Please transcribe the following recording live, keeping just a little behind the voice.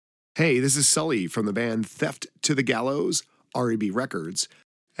Hey, this is Sully from the band Theft to the Gallows, REB Records,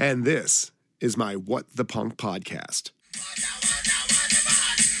 and this is my What the Punk podcast.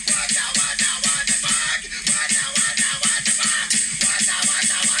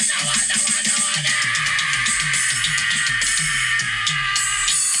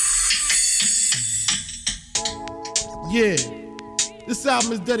 Yeah, this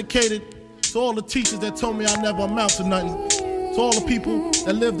album is dedicated to all the teachers that told me I never amount to nothing. To all the people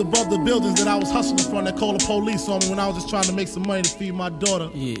that lived above the buildings that I was hustling from that called the police on me when I was just trying to make some money to feed my daughter.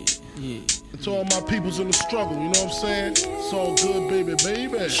 Yeah. And to all my peoples in the struggle, you know what I'm saying? It's all good, baby.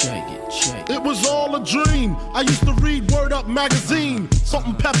 Shake it. It was all a dream. I used to read Word Up magazine. Salt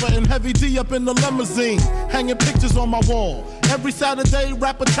and Pepper and Heavy D up in the limousine. Hanging pictures on my wall. Every Saturday,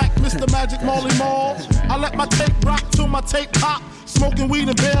 rap attack, Mr. Magic Marley Marl. I let my tape rock till my tape pop. Smoking weed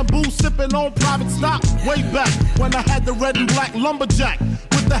and bamboo, sipping on private stock. Way back when I had the red and black lumberjack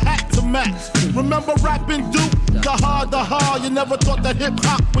with the hat to match. Remember rapping Duke? The hard. You never thought that hip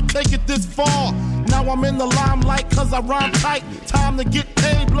hop would take it this far. Now I'm in the limelight cause I rhyme tight. Time to get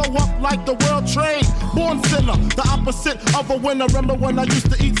paid, blow up like the world trade. Born sinner, the opposite of a winner. Remember when I used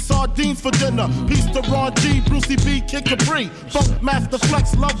to eat sardines for dinner? Peace to Ron G, Brucey B, Kid Capri, Funk Master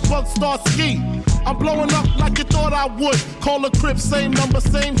Flex, Love Bug, Star Ski. I'm blowing up like you thought I would. Call a crib, same number,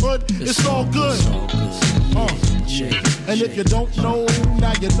 same hood. It's all good. And if you don't know,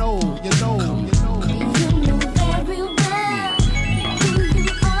 now you know.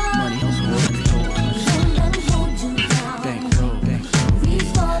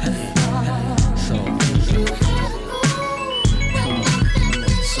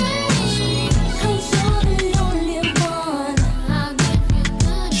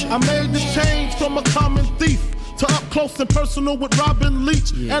 I made this change from a common thief to up close and personal with Robin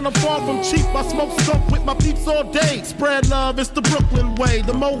Leach. And I'm far from cheap, I smoke skunk with my peeps all day. Spread love, it's the Brooklyn way.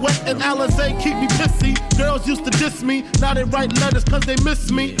 The Moet and Alizé keep me pissy. Girls used to diss me, now they write letters cause they miss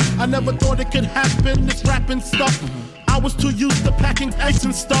me. I never thought it could happen, this rapping stuff. I was too used to packing ice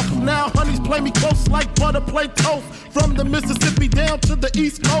and stuff. Now honeys play me close like butter play toast. From the Mississippi down to the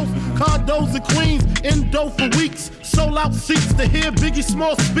East Coast. Condos in Queens, indo for weeks. Sold out seats to hear Biggie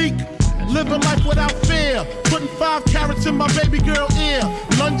Small speak. Living life without fear. Putting 5 carats in my baby girl ear.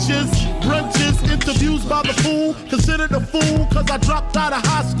 Lunches, brunches, interviews by the pool. Considered a fool cause I dropped out of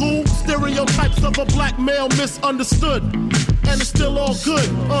high school. Stereotypes of a black male misunderstood. And it's still all good,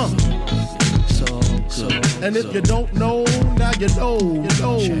 And if you don't know, now you know.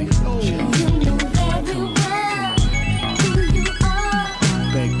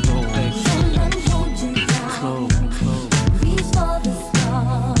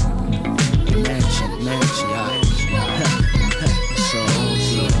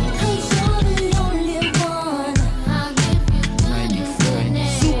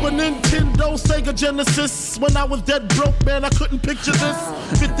 Sega Genesis. When I was dead broke, man, I couldn't picture this.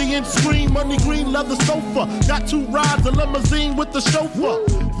 50-inch screen, money green leather sofa. Got 2 rides, a limousine with the chauffeur.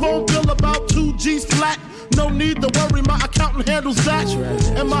 Phone bill about 2 G's flat. No need to worry, my accountant handles that.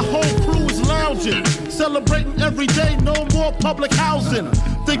 And my whole crew is lounging, celebrating every day, no more public housing.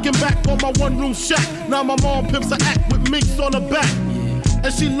 Thinking back on my one-room shack. Now my mom pimps an act with minks on her back.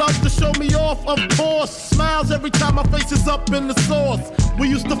 And she loves to show me off, of course. Smiles every time my face is up in the sauce. We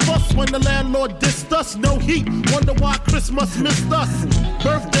used to fuss when the landlord dissed us. No heat, wonder why Christmas missed us.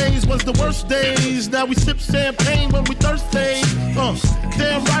 Birthdays was the worst days. Now we sip champagne when we thirsty.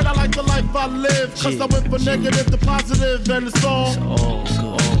 Damn right I like the life I live. Cause I went from negative to positive and it's all good.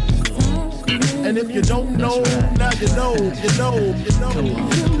 And if you don't know, now you know.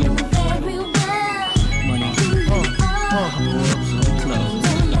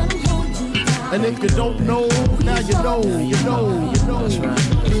 And if you don't know, now you know. That's right.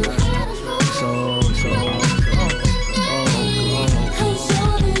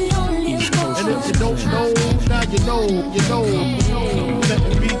 And if you don't know, now you know.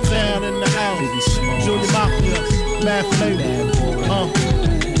 Setting beats down in the house. Junior Mafia, Mad Flavor.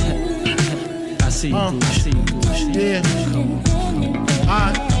 I see you. Yeah.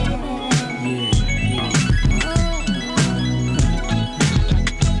 Alright.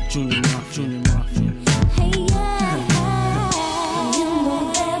 Junior Mafia.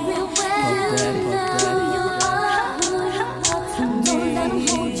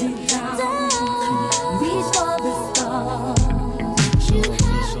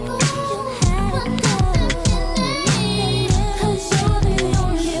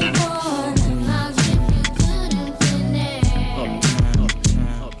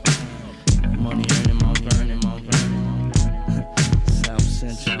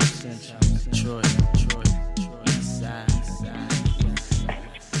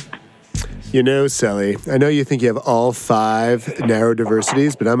 You know, Sally, I know you think you have all 5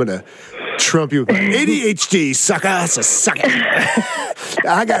 neurodiversities, but I'm going to trump you with my ADHD, sucker. So suck it.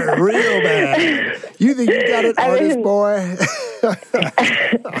 I got it real bad. You think you got it, artist boy?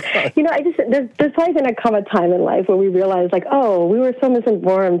 There's probably going to come a time in life where we realize, like, oh, we were so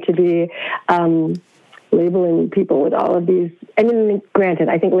misinformed to be labeling people with all of these. I mean, granted,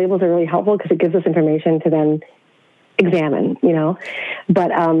 I think labels are really helpful because it gives us information to then examine,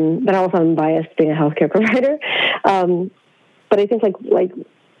 but also I'm biased being a healthcare provider. But I think like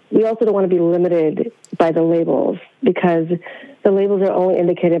we also don't want to be limited by the labels because the labels are only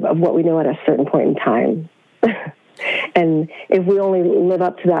indicative of what we know at a certain point in time. And if we only live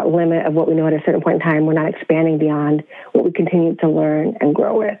up to that limit of what we know at a certain point in time, we're not expanding beyond what we continue to learn and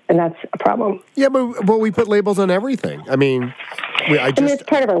grow with. And that's a problem. Yeah, but we put labels on everything. I mean, it's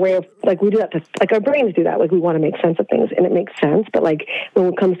part of our way of, like, we do that our brains do that. Like, we want to make sense of things, and it makes sense. But, like, when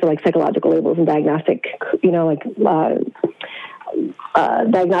it comes to, like, psychological labels and diagnostic,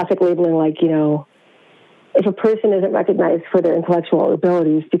 diagnostic labeling, like, if a person isn't recognized for their intellectual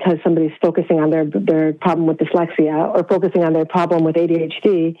abilities because somebody's focusing on their problem with dyslexia or focusing on their problem with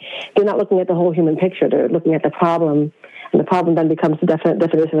ADHD, they're not looking at the whole human picture. They're looking at the problem, and the problem then becomes the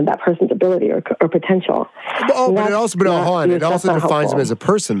definition of that person's ability or potential. But it also defines them as a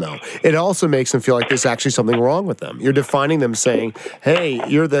person, though. It also makes them feel like there's actually something wrong with them. You're defining them saying, hey,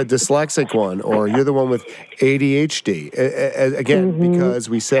 you're the dyslexic one, or you're the one with ADHD. Again, because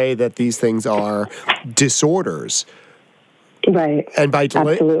we say that these things are disorders. Right. And by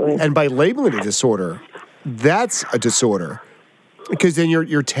labeling a disorder, that's a disorder. Because then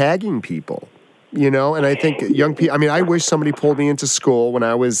you're tagging people. And I think young people, I wish somebody pulled me into school when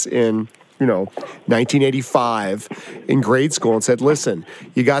I was in, 1985 in grade school and said, listen,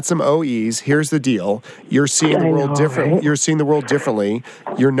 you got some OEs, here's the deal. You're seeing the world different. Right? You're seeing the world differently.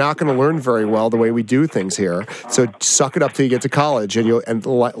 You're not going to learn very well the way we do things here. So suck it up till you get to college and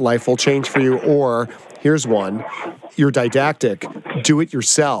life will change for you. Or here's one. You're didactic. Do it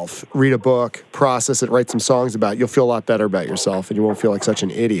yourself. Read a book, process it, write some songs about it. You'll feel a lot better about yourself and you won't feel like such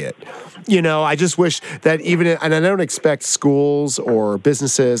an idiot. I just wish that and I don't expect schools or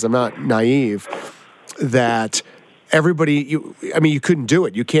businesses, I'm not naive, that everybody, you couldn't do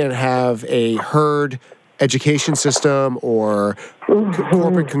it. You can't have a herd education system or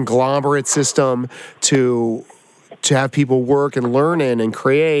corporate conglomerate system to have people work and learn in and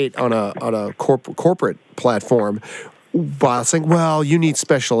create on a corporate platform while saying, well, you need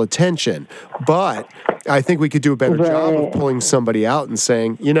special attention. But I think we could do a better job of pulling somebody out and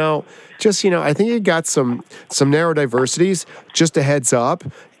saying, I think you got some neurodiversities, just a heads up,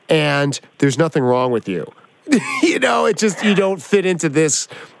 and there's nothing wrong with you. It just, you don't fit into this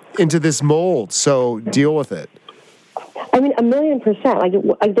mold, so deal with it.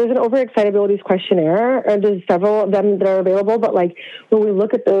 1,000,000%. Like there's an overexcitabilities questionnaire, or there's several of them that are available. But like when we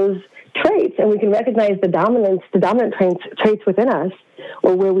look at those traits and we can recognize the dominant traits within us,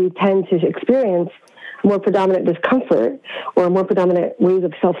 or where we tend to experience more predominant discomfort or more predominant ways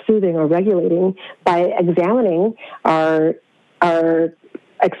of self-soothing or regulating by examining our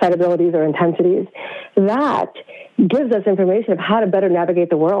excitabilities or intensities, that gives us information of how to better navigate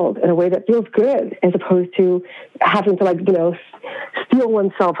the world in a way that feels good, as opposed to having to steel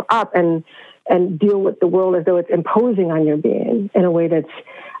oneself up and deal with the world as though it's imposing on your being in a way that's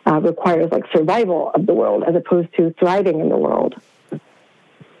requires survival of the world as opposed to thriving in the world.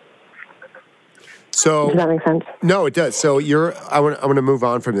 So does that make sense? No, it does. So I want to move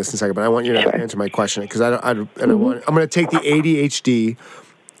on from this in a second, but I want you to answer my question because I'm going to take the ADHD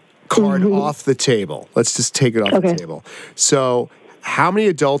card off the table. Let's just take it off the table. So how many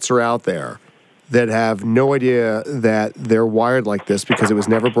adults are out there that have no idea that they're wired like this because it was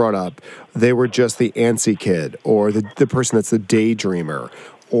never brought up? They were just the antsy kid or the person that's the daydreamer.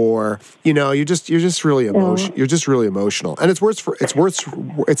 Or you're just really emotional. You're just really emotional, and it's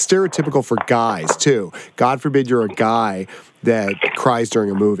stereotypical for guys too. God forbid you're a guy that cries during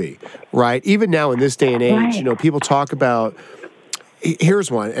a movie, right? Even now in this day and age, people talk about.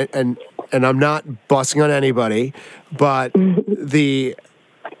 Here's one, and I'm not busting on anybody, but the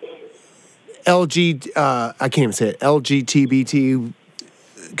I can't even say it. LGBT.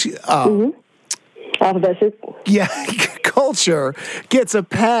 Yeah, culture gets a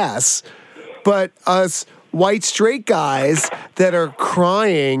pass, but us white straight guys that are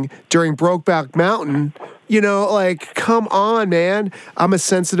crying during Brokeback Mountain, come on, man. I'm a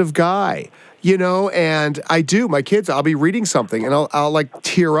sensitive guy, and I do. My kids, I'll be reading something and I'll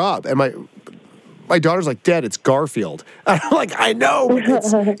tear up, and my my daughter's like, Dad, it's Garfield. And I'm like, I know, but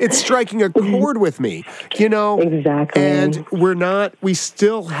it's striking a chord with me, you know? Exactly. And we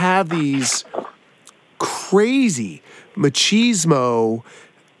still have these crazy machismo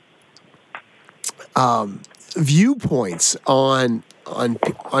viewpoints on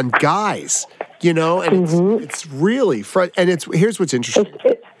guys, you know, and it's really and here's what's interesting.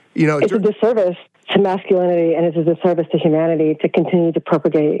 It's a disservice to masculinity, and it's a disservice to humanity to continue to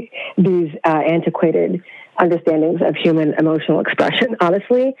propagate these antiquated understandings of human emotional expression.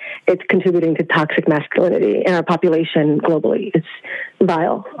 Honestly, it's contributing to toxic masculinity in our population globally. It's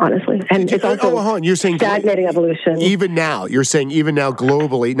vile, honestly. And it's also you're saying stagnating evolution. Even now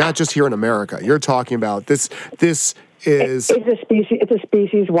globally, not just here in America. You're talking about this is... It's a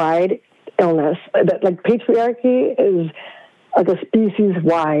species-wide illness. Like patriarchy is like a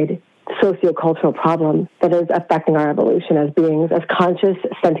species-wide sociocultural problem that is affecting our evolution as beings, as conscious,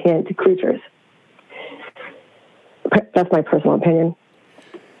 sentient creatures. That's my personal opinion.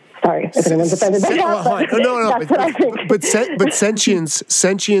 Sorry if anyone's offended by that. No. That's what I think. But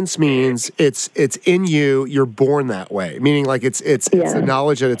sentience means it's in you. You're born that way, meaning like it's the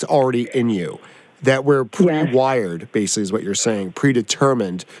knowledge that it's already in you, that we're pre-wired. Basically, is what you're saying,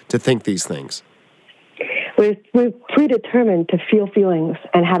 predetermined to think these things. We're predetermined to feel feelings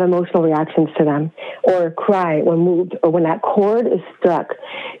and have emotional reactions to them, or cry when moved, or when that chord is struck.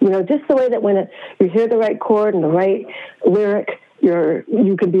 You know, just the way that when you hear the right chord and the right lyric,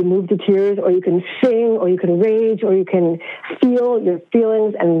 you can be moved to tears, or you can sing, or you can rage, or you can feel your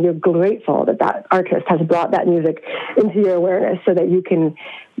feelings, and you're grateful that artist has brought that music into your awareness so that you can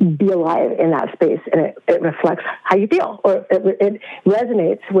be alive in that space, and it reflects how you feel, or it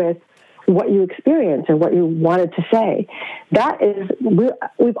resonates with what you experienced or what you wanted to say. That is,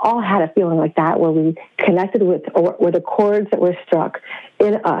 we've all had a feeling like that, where we connected with, or where the chords that were struck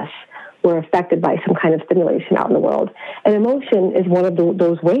in us were affected by some kind of stimulation out in the world. And emotion is one of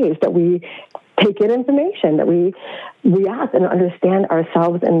those ways that we take in information, that we react and understand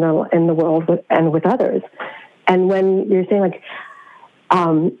ourselves in the world and with others. And when you're saying, like,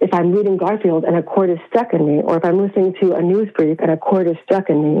 if I'm reading Garfield and a chord is struck in me, or if I'm listening to a news brief and a chord is struck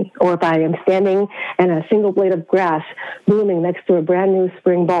in me, or if I am standing in a single blade of grass blooming next to a brand new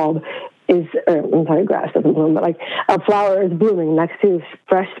spring bulb, grass doesn't bloom, but like a flower is blooming next to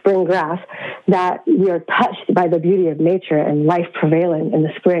fresh spring grass, that we are touched by the beauty of nature and life prevailing in the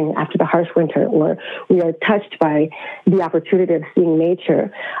spring after the harsh winter, or we are touched by the opportunity of seeing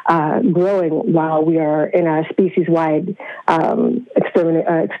nature growing while we are in a species-wide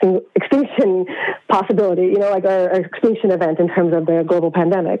extinction possibility, you know, like our extinction event in terms of the global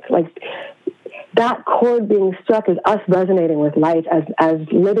pandemic. Like, that chord being struck is us resonating with life as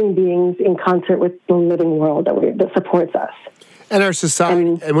living beings in concert with the living world that supports us. And our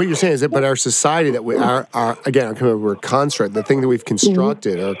society, and what you're saying is that, but our society that our again, I'm coming over construct, the thing that we've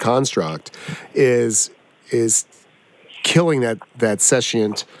constructed, or construct, is killing that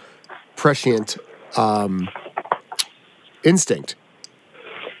sentient, prescient instinct.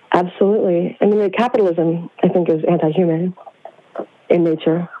 Absolutely. I mean, capitalism, I think, is anti-human in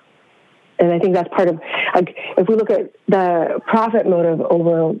nature. And I think that's part of, like, if we look at the profit motive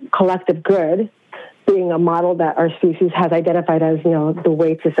over collective good being a model that our species has identified as, you know, the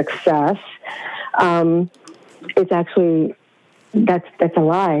way to success, it's actually, that's a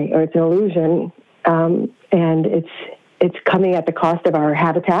lie, or it's an illusion, and it's coming at the cost of our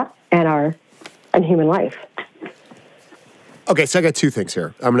habitat and human life. Okay, so I got two things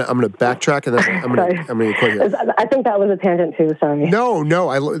here. I'm gonna backtrack, and then I'm gonna quit here. I think that was a tangent too. Sorry. No,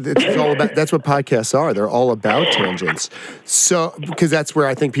 it's all about. That's what podcasts are. They're all about tangents. So, because that's where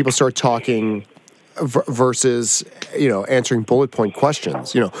I think people start talking versus, you know, answering bullet point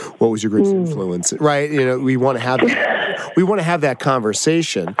questions. You know, what was your greatest influence? Right. You know, we want to have that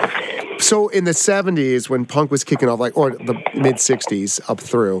conversation. So in the 70s, when punk was kicking off, like, or the mid 60s up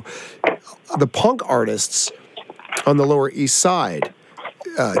through, the punk artists on the Lower East Side,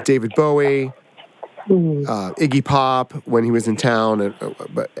 David Bowie, Iggy Pop when he was in town,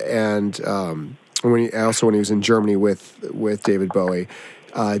 and when he was in Germany with David Bowie,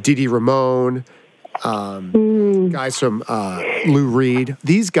 Dee Ramone, guys from Lou Reed.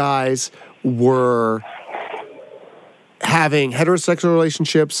 These guys were having heterosexual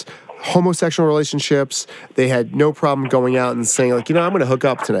relationships, homosexual relationships. They had no problem going out and saying, like, you know, I'm going to hook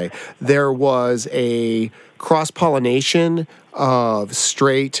up today. There was a cross-pollination of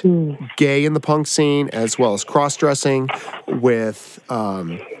straight, gay in the punk scene, as well as cross-dressing with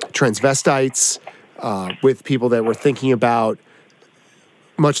transvestites, with people that were thinking about,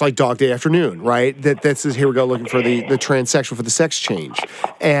 much like Dog Day Afternoon, right? That this is, here we go, looking for the transsexual, for the sex change.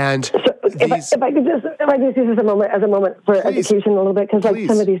 And if I could just use this as a moment for education a little bit, because like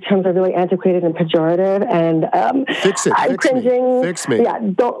some of these terms are really antiquated and pejorative, and I'm cringing. Fix me. Yeah,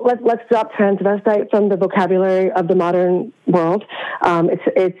 let's drop transvestite from the vocabulary of the modern world.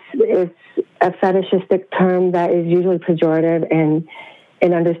 It's a fetishistic term that is usually pejorative in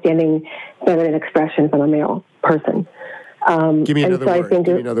understanding feminine expression from a male person. Give me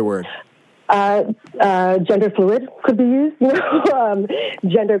another word. Gender fluid could be used.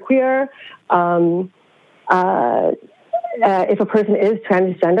 Gender queer. If a person is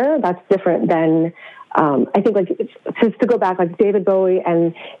transgender, that's different than. I think, like, to go back, like David Bowie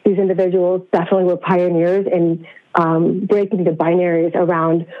and these individuals definitely were pioneers in breaking the binaries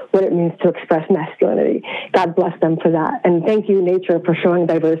around what it means to express masculinity. God bless them for that. And thank you, nature, for showing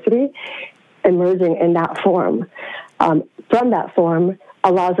diversity emerging in that form. From that form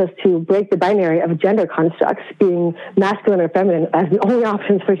allows us to break the binary of gender constructs, being masculine or feminine, as the only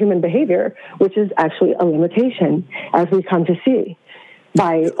options for human behavior, which is actually a limitation, as we come to see,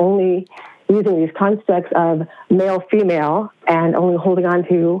 by only using these constructs of male-female and only holding on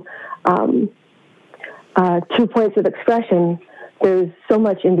to 2 points of expression. There's so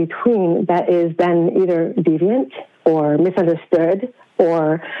much in between that is then either deviant or misunderstood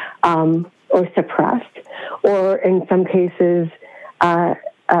or suppressed, or in some cases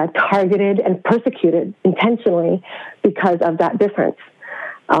targeted and persecuted intentionally because of that difference.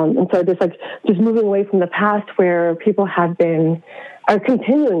 And so just moving away from the past where people are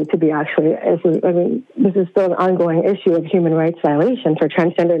continuing to be actually, this is still an ongoing issue of human rights violation for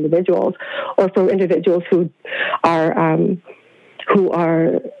transgender individuals or for individuals who are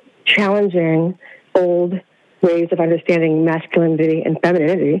challenging old ways of understanding masculinity and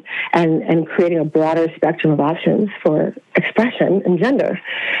femininity and creating a broader spectrum of options for expression and gender.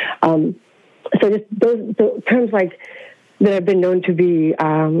 So just those terms like that have been known to be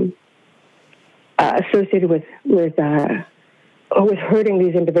associated with hurting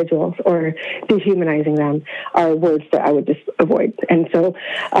these individuals or dehumanizing them are words that I would just avoid. And so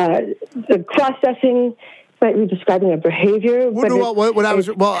the cross-dressing might be describing a behavior. I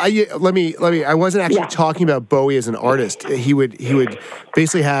wasn't actually talking about Bowie as an artist. He would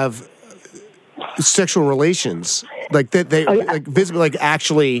basically have sexual relations, like that they like visibly, like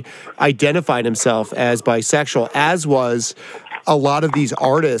actually identified himself as bisexual, as was a lot of these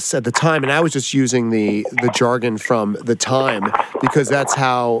artists at the time. And I was just using the jargon from the time because that's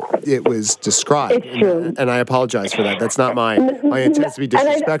how it was described. It's true. And I apologize for that. That's not my intent to be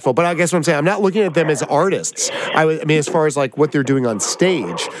disrespectful. But I guess what I'm saying, I'm not looking at them as artists. I mean, as far as like what they're doing on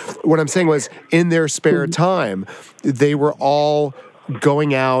stage, what I'm saying was in their spare time, they were all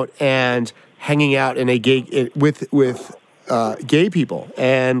going out and hanging out in a gay with gay people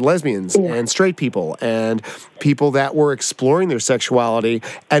and lesbians and straight people and people that were exploring their sexuality,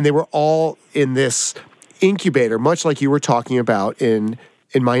 and they were all in this incubator, much like you were talking about in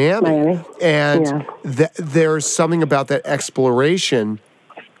Miami. And there's something about that exploration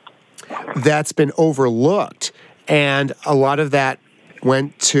that's been overlooked, and a lot of that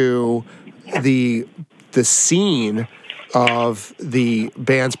went to the scene of the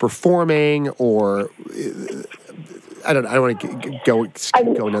bands performing, or I don't want to go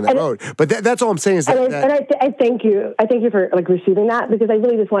down that road, but that's all I'm saying is that. I thank you. I thank you for like receiving that, because I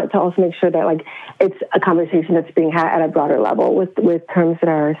really just want to also make sure that like it's a conversation that's being had at a broader level with terms that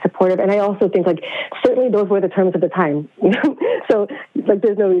are supportive. And I also think like certainly those were the terms of the time, you know. So like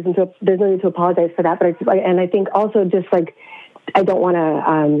there's no need to apologize for that. But I think also just like I don't want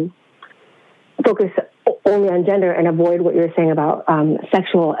to focus only on gender and avoid what you're saying about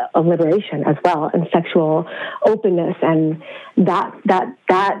sexual liberation as well, and sexual openness, and that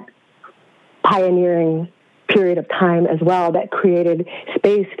pioneering period of time as well that created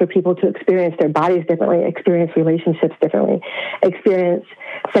space for people to experience their bodies differently, experience relationships differently, experience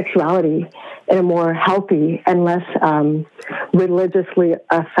sexuality in a more healthy and less religiously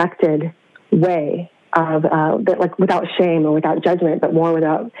affected way. That like without shame or without judgment, but more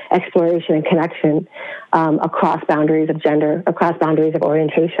without exploration and connection across boundaries of gender, across boundaries of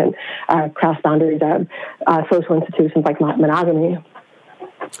orientation, across boundaries of social institutions like monogamy.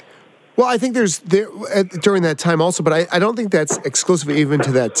 Well, I think there's during that time also, but I don't think that's exclusive even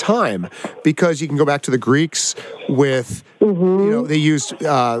to that time, because you can go back to the Greeks with, they used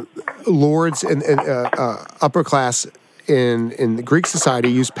lords and upper class in the Greek society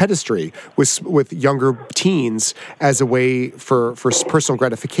used pedestry with younger teens as a way for personal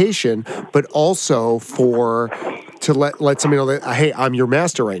gratification, but also to let somebody know that, hey, I'm your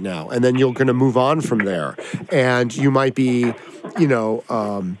master right now, and then you're going to move on from there, and you might be,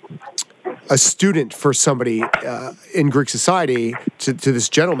 a student for somebody in Greek society to this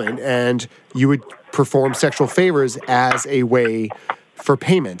gentleman, and you would perform sexual favors as a way for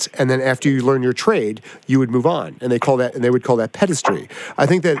payment, and then after you learn your trade, you would move on, and they would call that pedestry. I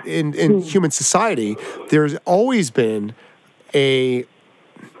think that in human society, there's always been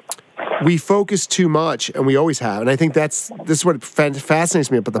we focus too much, and we always have, and I think this is what fascinates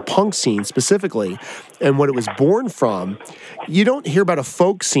me about the punk scene specifically, and what it was born from. You don't hear about a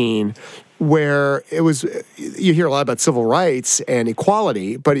folk scene where you hear a lot about civil rights and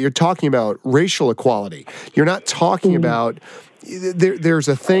equality, but you're talking about racial equality. You're not talking about. There's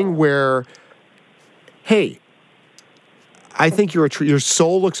a thing where, hey, I think your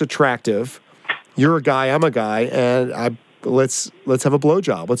soul looks attractive. You're a guy, I'm a guy, and let's have a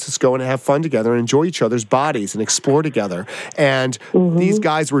blowjob. Let's just go and have fun together and enjoy each other's bodies and explore together. And these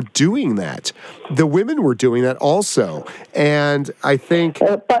guys were doing that. The women were doing that also. And I think...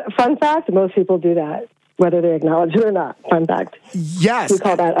 But fun fact, most people do that, whether they acknowledge it or not. Fun fact. Yes. We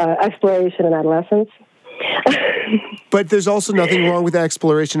call that exploration in adolescence. But there's also nothing wrong with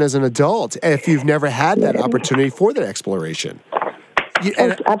exploration as an adult if you've never had that opportunity for that exploration.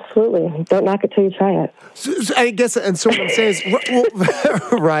 Absolutely. Don't knock it till you try it. So I guess, and so what I'm saying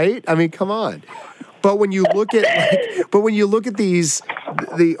is, right? I mean, come on. But when you look at, the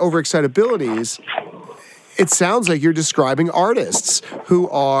overexcitabilities, it sounds like you're describing artists who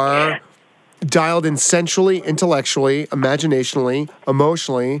are dialed in sensually, intellectually, imaginationally,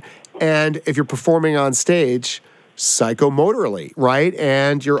 emotionally, and if you're performing on stage, psychomotorily, right?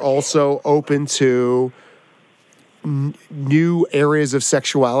 And you're also open to new areas of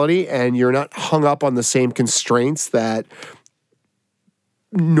sexuality, and you're not hung up on the same constraints that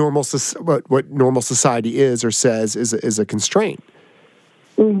what normal society is or says is a constraint.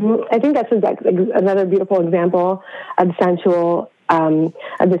 Mm-hmm. I think that's another beautiful example of the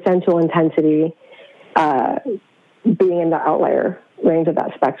sensual intensity being in the outlier range of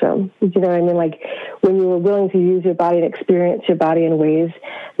that spectrum. You know what I mean? Like when you were willing to use your body and experience your body in ways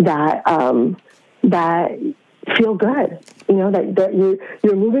that feel good. You know, that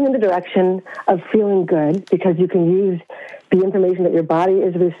you're moving in the direction of feeling good because you can use the information that your body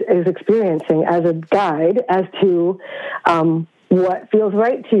is experiencing as a guide as to what feels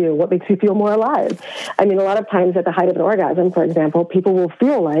right to you, what makes you feel more alive. I mean, a lot of times at the height of an orgasm, for example, people will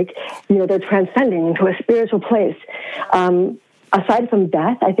feel like, you know, they're transcending into a spiritual place. Aside from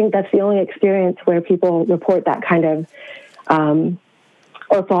death, I think that's the only experience where people report that kind of,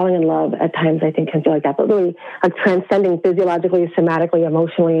 or falling in love at times, I think can feel like that. But really, like transcending physiologically, somatically,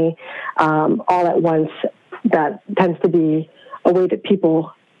 emotionally, all at once, that tends to be a way that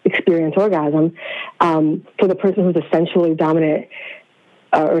people experience orgasm. For the person who's a sensually dominant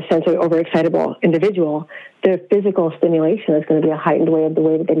or sensually overexcitable individual, their physical stimulation is going to be a heightened way of the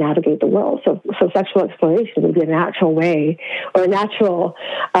way that they navigate the world. So sexual exploration would be a natural way or a natural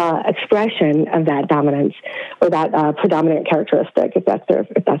expression of that dominance or that predominant characteristic, if that's their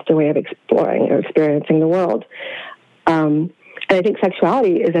way of exploring or experiencing the world. And I think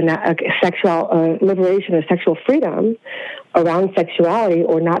sexuality is a sexual liberation or sexual freedom around sexuality,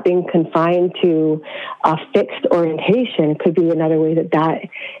 or not being confined to a fixed orientation, could be another way that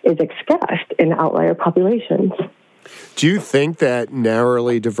is expressed in outlier populations. Do you think that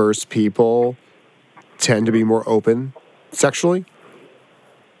narrowly diverse people tend to be more open sexually?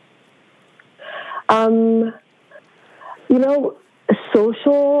 You know,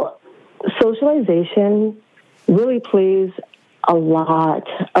 socialization really plays a lot,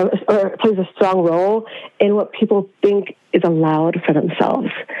 or plays a strong role in what people think is allowed for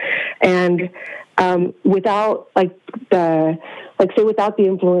themselves. And without without the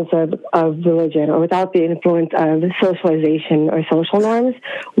influence of religion, or without the influence of socialization or social norms,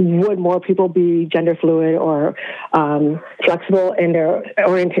 would more people be gender fluid or flexible in their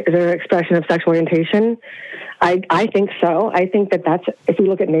expression of sexual orientation? I think so. I think that's, if we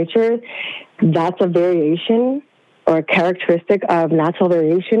look at nature, that's a variation or a characteristic of natural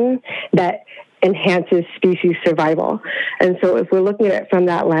variation that enhances species survival. And so if we're looking at it from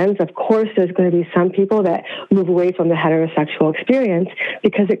that lens, of course there's going to be some people that move away from the heterosexual experience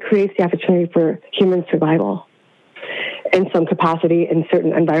because it creates the opportunity for human survival in some capacity, in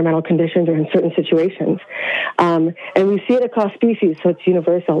certain environmental conditions or in certain situations. And we see it across species, so it's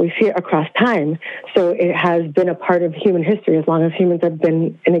universal. We see it across time, so it has been a part of human history as long as humans have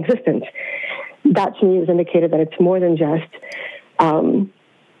been in existence. That to me is indicated that it's more than just,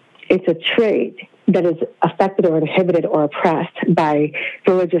 it's a trait that is affected or inhibited or oppressed by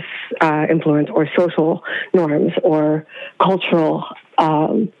religious influence or social norms or cultural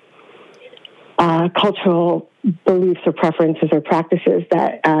cultural beliefs or preferences or practices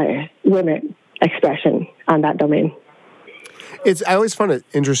that limit expression on that domain. I always find it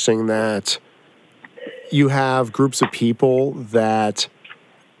interesting that you have groups of people that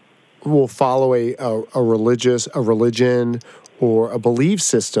will follow a religion or a belief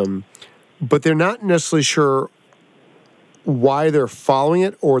system, but they're not necessarily sure why they're following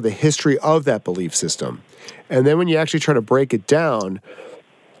it or the history of that belief system. And then when you actually try to break it down,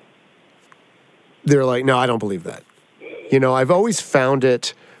 they're like, no, I don't believe that. I've always found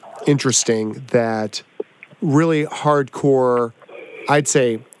it interesting that really hardcore, I'd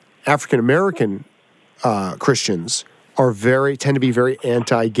say, African-American Christians tend to be very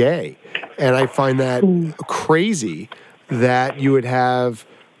anti-gay. And I find that crazy that you would have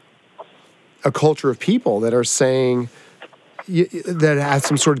a culture of people that are saying that has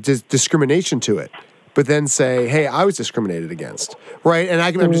some sort of discrimination to it, but then say, hey, I was discriminated against, right? And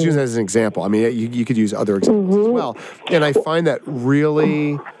I'm just using that as an example. I mean, you could use other examples as well. And I find that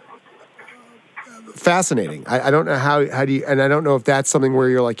really fascinating. I don't know how do you, and I don't know if that's something where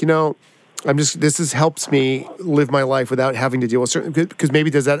you're like, this helps me live my life without having to deal with certain, because maybe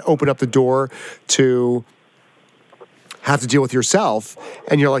does that open up the door to have to deal with yourself,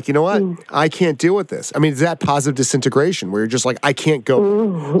 and you're like, you know what, I can't deal with this. I mean, is that positive disintegration where you're just like, I can't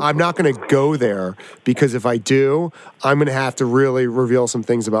go, I'm not going to go there, because if I do, I'm going to have to really reveal some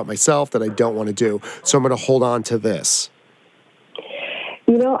things about myself that I don't want to do. So I'm going to hold on to this.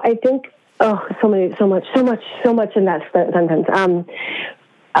 I think, so much in that sentence.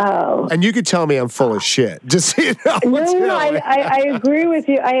 And you could tell me I'm full of shit. Just so you know. No, I agree with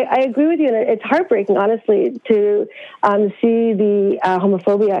you. I agree with you, and it's heartbreaking, honestly, to see the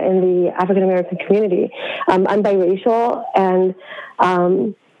homophobia in the African American community. I'm biracial, and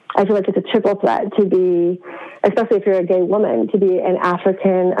I feel like it's a triple threat to be, especially if you're a gay woman, to be an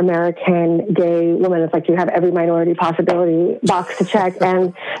African American gay woman. It's like you have every minority possibility box to check,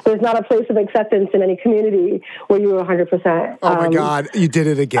 and there's not a place of acceptance in any community where you are 100%. Oh my God, you did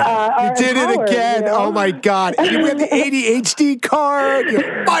it again. You did it again. Oh my God. You have the ADHD card.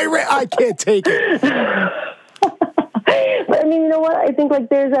 I can't take it. But I mean, you know what? I think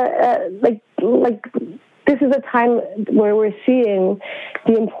there's this is a time where we're seeing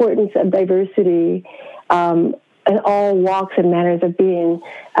the importance of diversity in all walks and manners of being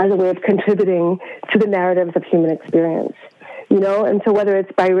as a way of contributing to the narratives of human experience. And so whether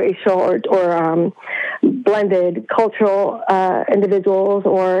it's biracial or blended cultural individuals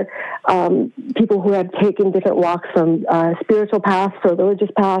or people who have taken different walks from spiritual paths or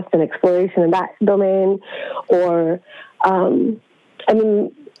religious paths and exploration in that domain, or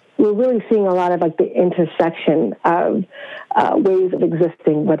we're really seeing a lot of the intersection of ways of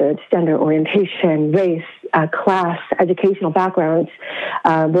existing, whether it's gender orientation, race, class, educational backgrounds,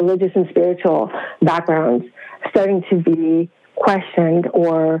 religious and spiritual backgrounds, starting to be questioned,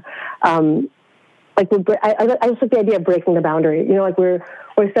 or I just like the idea of breaking the boundary. We're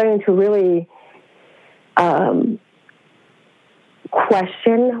starting to really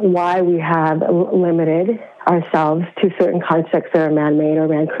question why we have limited ourselves to certain constructs that are man-made or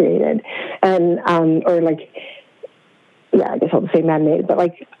man-created, and I guess I'll say man-made, but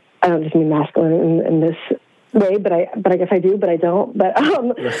I don't just mean masculine in this way, but I guess I do, but I don't.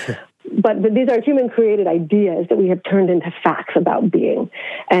 But these are human-created ideas that we have turned into facts about being,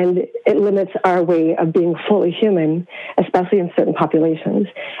 and it limits our way of being fully human, especially in certain populations.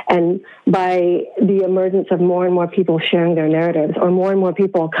 And by the emergence of more and more people sharing their narratives, or more and more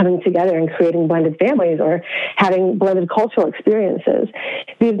people coming together and creating blended families or having blended cultural experiences,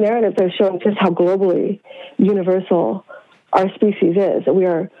 these narratives are showing just how globally universal our species is. We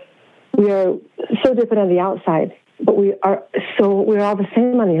are so different on the outside, but we're all the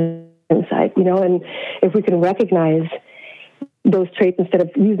same on the inside, and if we can recognize those traits instead of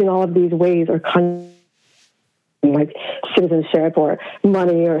using all of these ways or like citizenship or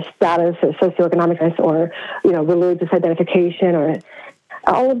money or status or socioeconomic or religious identification or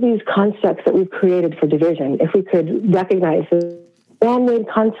all of these constructs that we've created for division, if we could recognize the man-made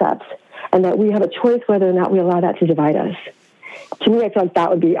concepts and that we have a choice whether or not we allow that to divide us. To me, I feel like that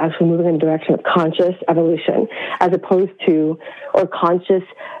would be actually moving in the direction of conscious evolution, as opposed to, or conscious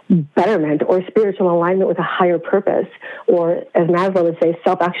betterment or spiritual alignment with a higher purpose, or as Maslow would say,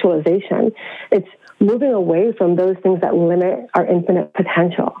 self-actualization. It's moving away from those things that limit our infinite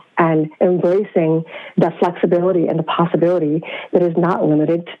potential and embracing the flexibility and the possibility that is not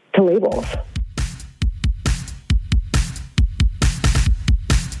limited to labels.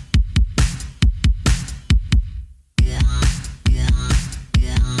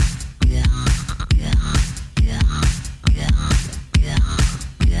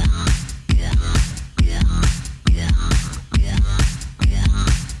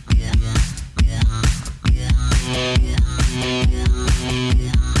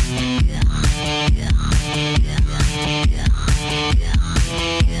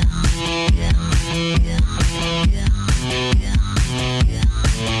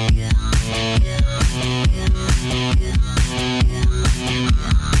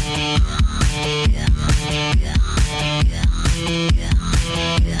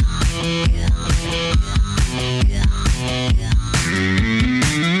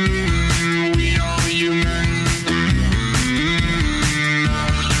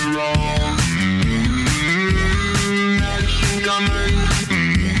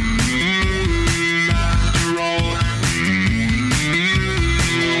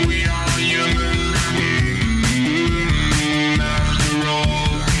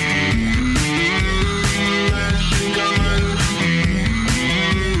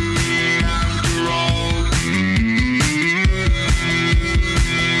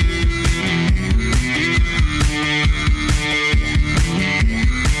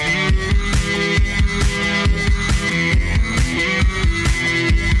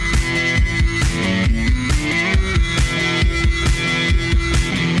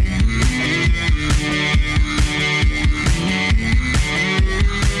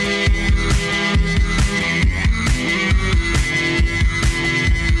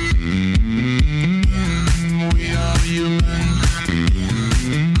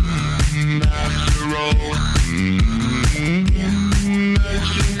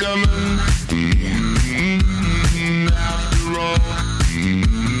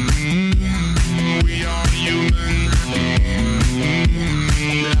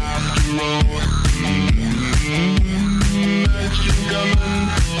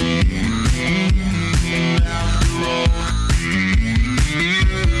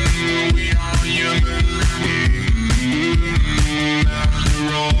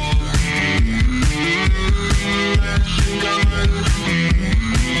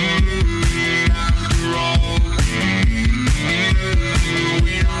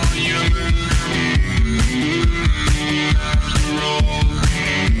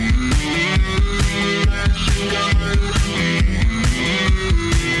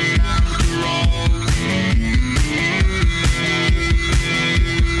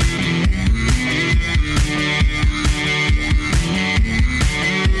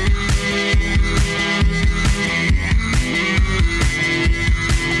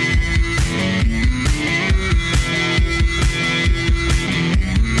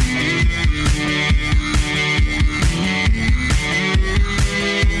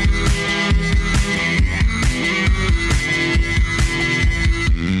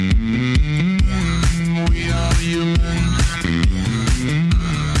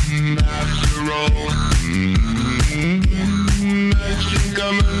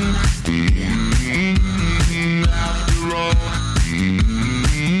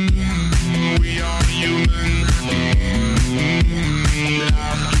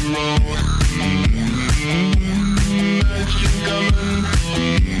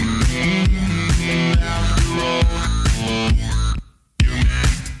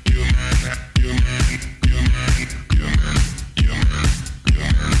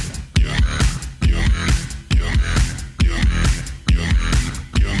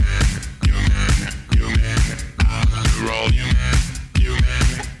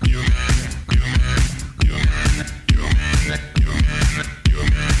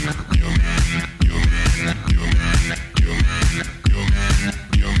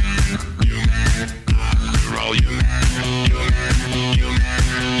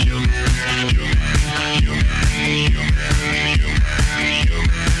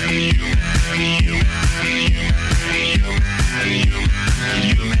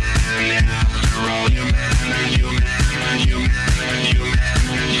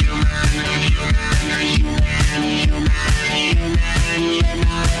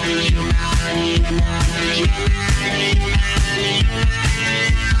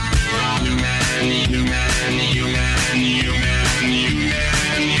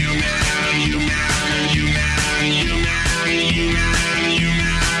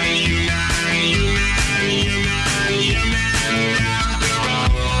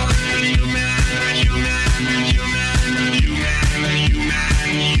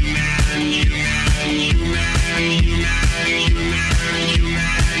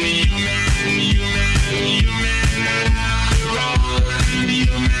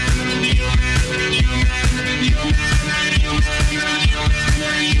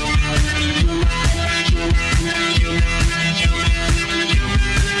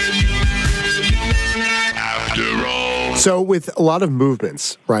 So with a lot of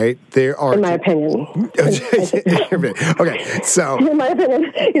movements, right, there are... In my opinion. Okay, so... In my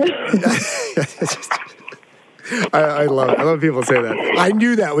opinion. You know. I love it. I love people say that. I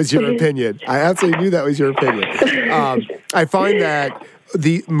knew that was your opinion. I absolutely knew that was your opinion. I find that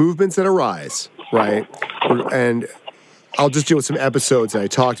the movements that arise, right, and I'll just deal with some episodes that I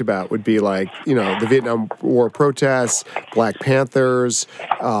talked about would be like, you know, the Vietnam War protests, Black Panthers,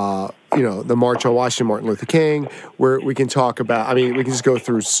 you know, the March on Washington, Martin Luther King, where we can talk about, I mean, we can just go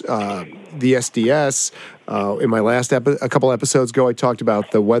through the SDS. In my last a couple episodes ago, I talked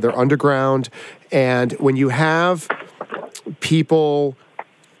about the Weather Underground. And when you have people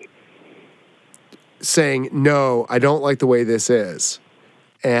saying, no, I don't like the way this is,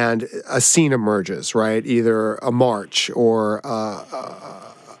 and a scene emerges, right? Either a march or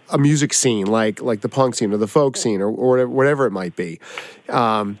a music scene like the punk scene or the folk scene or whatever it might be.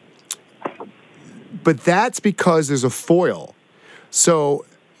 But that's because there's a foil. So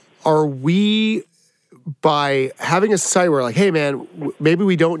are we, by having a society where like, hey man, maybe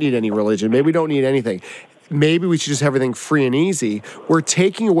we don't need any religion, maybe we don't need anything, maybe we should just have everything free and easy, we're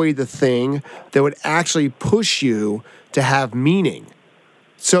taking away the thing that would actually push you to have meaning.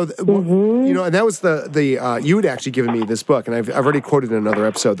 So, you know, and that was the you had actually given me this book, and I've already quoted in another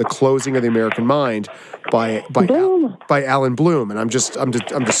episode, "The Closing of the American Mind" by Alan Bloom, and I'm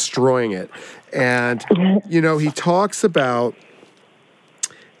destroying it. And you know, he talks about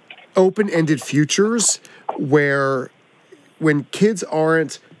open-ended futures where when kids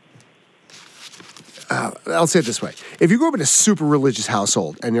aren't. I'll say it this way: if you grow up in a super religious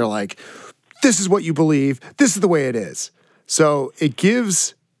household and you're like, "This is what you believe. This is the way it is." So it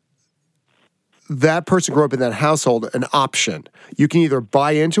gives that person grow up in that household an option. You can either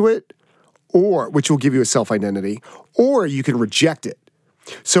buy into it, or which will give you a self-identity, or you can reject it.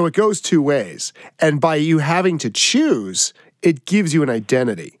 So it goes two ways. And by you having to choose, it gives you an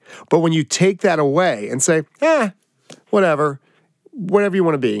identity. But when you take that away and say, whatever you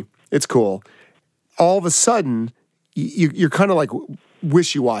want to be, it's cool. All of a sudden, you're kind of like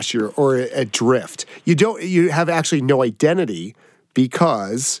wishy-washy or adrift. You have actually no identity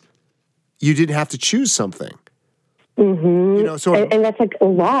because you didn't have to choose something. Mm-hmm. You know, so and that's like a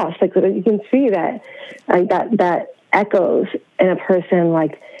loss. Like you can see that, like that echoes in a person,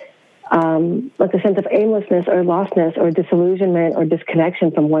 like a sense of aimlessness or lostness or disillusionment or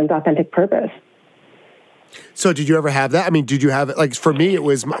disconnection from one's authentic purpose. So did you ever have that? I mean, did you have it? Like for me, it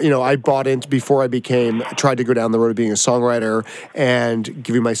was, you know, I bought into before I tried to go down the road of being a songwriter and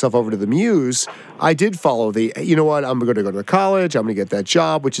giving myself over to the muse. I did follow you know what, I'm going to go to college, I'm going to get that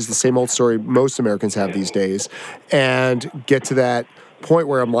job, which is the same old story most Americans have these days, and get to that point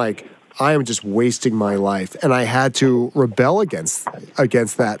where I'm like, I am just wasting my life. And I had to rebel against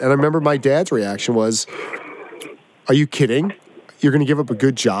that. And I remember my dad's reaction was, are you kidding? you're going to give up a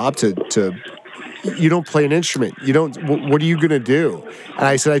good job to you don't play an instrument. You don't. What are you going to do? And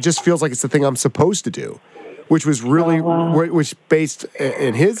I said, it just feels like it's the thing I'm supposed to do, which was really, which based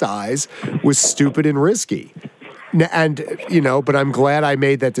in his eyes was stupid and risky. And, but I'm glad I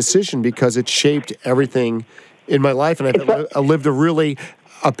made that decision because it shaped everything in my life. And I lived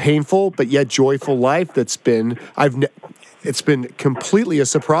a painful but yet joyful life that's been, it's been completely a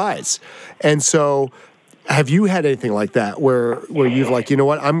surprise. And so, have you had anything like that where you've like, you know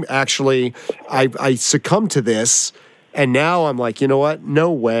what, I'm actually, I succumbed to this and now I'm like, you know what,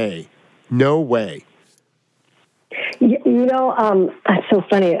 no way. That's so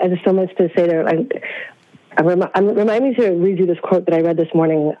funny. There's so much to say there. Remind me to read you this quote that I read this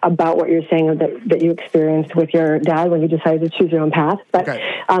morning about what you're saying that you experienced with your dad when you decided to choose your own path. But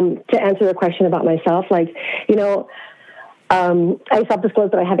to answer the question about myself, I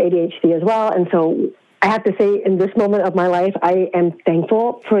self-disclosed that I have ADHD as well. And so I have to say in this moment of my life, I am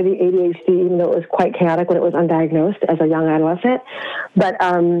thankful for the ADHD, even though it was quite chaotic when it was undiagnosed as a young adolescent. But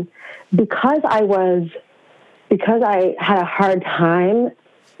because I had a hard time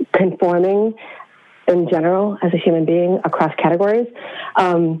conforming in general as a human being across categories,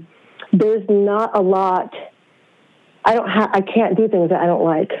 there's not a lot. I can't do things that I don't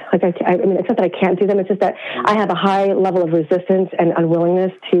like. It's not that I can't do them. It's just that I have a high level of resistance and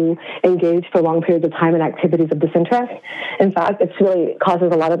unwillingness to engage for long periods of time in activities of disinterest. In fact, it really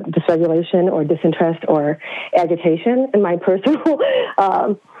causes a lot of dysregulation or disinterest or agitation in my personal,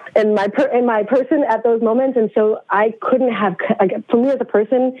 in my person at those moments. And so I couldn't have, for me as a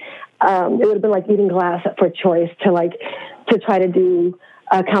person, it would have been like eating glass for choice to try to do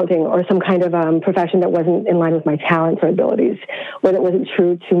accounting or some kind of profession that wasn't in line with my talents or abilities, or that wasn't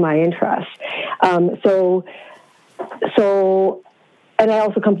true to my interests. And I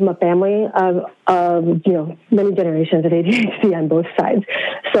also come from a family of many generations of ADHD on both sides.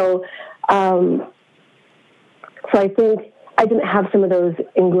 So I think I didn't have some of those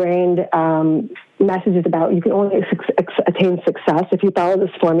ingrained messages about you can only attain success if you follow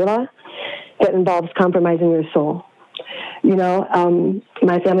this formula that involves compromising your soul.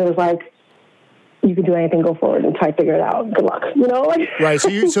 My family was like, you can do anything, go forward and try to figure it out. Good luck, Right.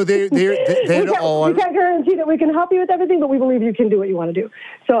 So they all. We can't guarantee that we can help you with everything, but we believe you can do what you want to do.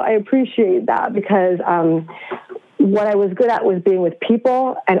 So I appreciate that because what I was good at was being with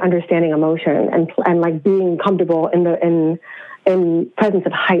people and understanding emotion and being comfortable in presence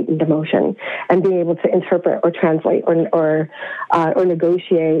of heightened emotion and being able to interpret or translate or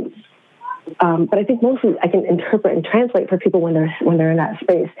negotiate. But I think mostly I can interpret and translate for people when they're in that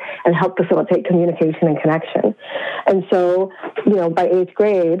space and help facilitate communication and connection. And so, by 8th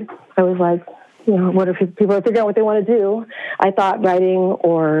grade, I was like, what if people figure out what they want to do? I thought writing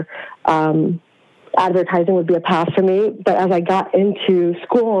or advertising would be a path for me. But as I got into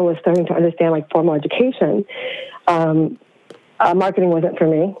school and was starting to understand formal education, marketing wasn't for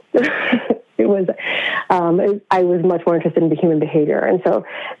me. It was, I was much more interested in the human behavior. And so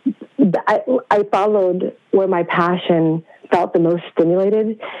I followed where my passion felt the most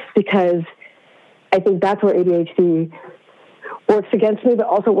stimulated because I think that's where ADHD works against me, but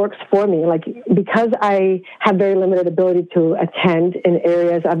also works for me. Because I have very limited ability to attend in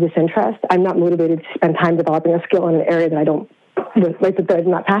areas of disinterest, I'm not motivated to spend time developing a skill in an area that that I'm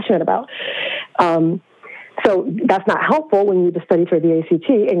not passionate about. So that's not helpful when you need to study for the ACT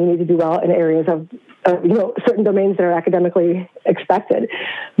and you need to do well in areas of, certain domains that are academically expected.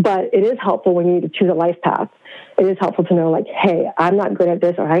 But it is helpful when you need to choose a life path. It is helpful to know, hey, I'm not good at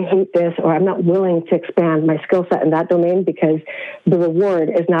this, or I hate this, or I'm not willing to expand my skill set in that domain because the reward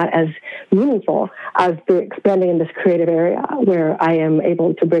is not as meaningful as the expanding in this creative area where I am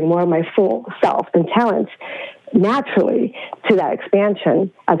able to bring more of my full self and talents naturally to that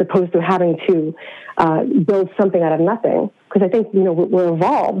expansion, as opposed to having to build something out of nothing. Because I think, we're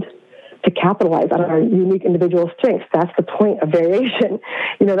evolved to capitalize on our unique individual strengths. That's the point of variation.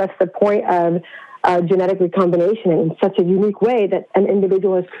 That's the point of genetic recombination in such a unique way that an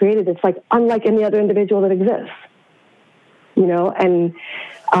individual is created. It's unlike any other individual that exists. And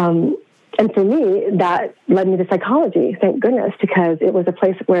for me, that led me to psychology, thank goodness, because it was a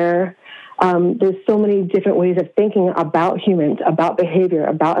place where there's so many different ways of thinking about humans, about behavior,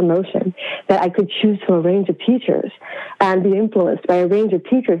 about emotion, that I could choose from a range of teachers and be influenced by a range of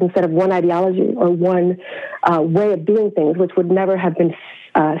teachers instead of one ideology or one way of doing things, which would never have been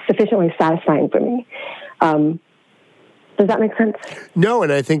sufficiently satisfying for me. Does that make sense? No,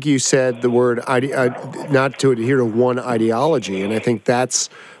 and I think you said the word not to adhere to one ideology, and I think that's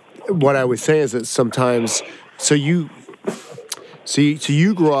what I would say is that sometimes, so you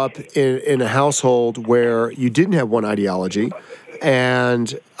grew up in a household where you didn't have one ideology,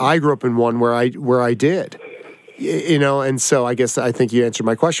 and I grew up in one where I did. And so I guess I think you answered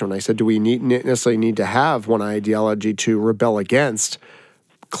my question when I said, do we necessarily need to have one ideology to rebel against?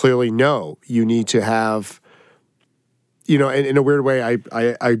 Clearly, no. You need to have, and in a weird way,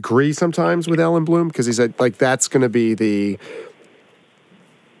 I agree sometimes with Alan Bloom, because he said, like, that's going to be the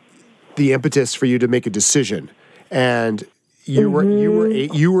impetus for you to make a decision. And you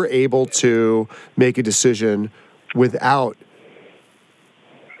were able to make a decision without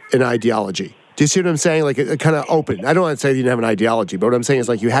an ideology. Do you see what I'm saying? Like, it kind of open. I don't want to say you didn't have an ideology, but what I'm saying is,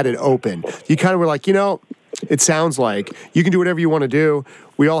 like, you had it open. You kind of were like, it sounds like you can do whatever you want to do.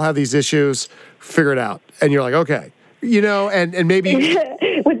 We all have these issues. Figure it out. And you're like, okay. And maybe...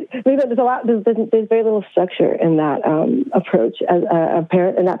 There's very little structure in that approach, as a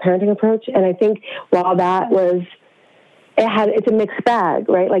parent, in that parenting approach. And I think while that was... It's a mixed bag,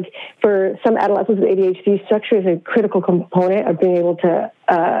 right? Like, for some adolescents with ADHD, structure is a critical component of being able to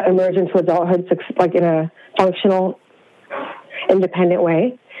emerge into adulthood, like, in a functional, independent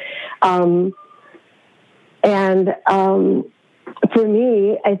way. For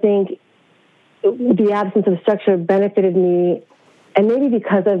me, I think the absence of structure benefited me, and maybe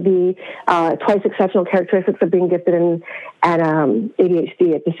because of the twice exceptional characteristics of being gifted and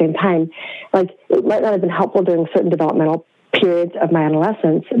ADHD at the same time. Like, it might not have been helpful during certain developmental periods of my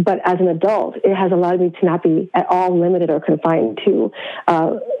adolescence, but as an adult, it has allowed me to not be at all limited or confined to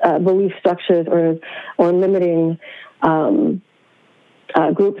belief structures or limiting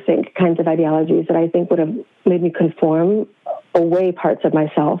groupthink kinds of ideologies that I think would have made me conform away parts of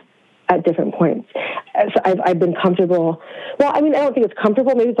myself at different points. So I've been comfortable. Well, I mean, I don't think it's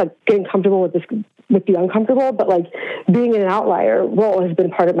comfortable. Maybe it's like getting comfortable with the uncomfortable, but like being in an outlier role has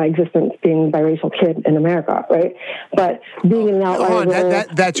been part of my existence, being a biracial kid in America, right? But being in an outlier role...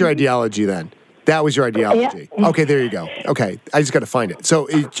 That's your ideology then? That was your ideology? Yeah. Okay, there you go. Okay, I just got to find it. So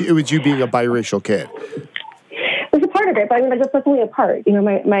it was you being a biracial kid. There's a part of it, but I mean, like, that's only a part.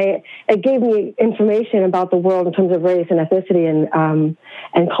 It gave me information about the world in terms of race and ethnicity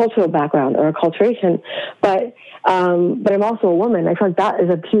and cultural background or acculturation. But I'm also a woman. I feel like that is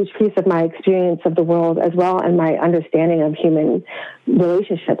a huge piece of my experience of the world as well, and my understanding of human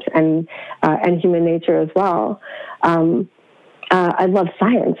relationships and human nature as well. I love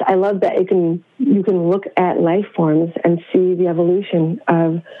science. I love that you can look at life forms and see the evolution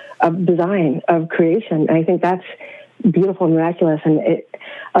of design, of creation. And I think that's beautiful and miraculous, and it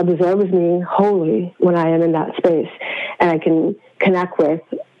absorbs me wholly when I am in that space, and I can connect with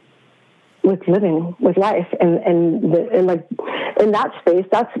living, with life, and like in that space.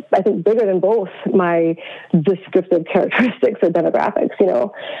 That's, I think, bigger than both my descriptive characteristics or demographics.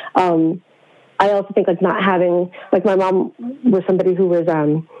 I also think, like, not having, like, my mom was somebody who was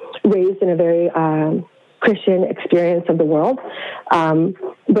raised in a very Christian experience of the world,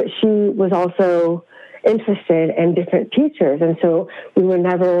 but she was also interested in different teachers, and so we were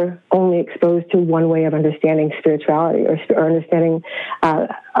never only exposed to one way of understanding spirituality or understanding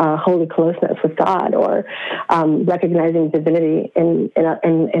holy closeness with God, or recognizing divinity in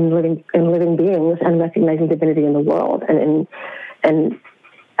living beings, and recognizing divinity in the world, and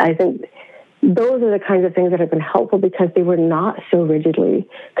I think those are the kinds of things that have been helpful, because they were not so rigidly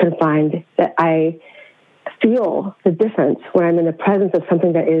confined that I feel the difference when I'm in the presence of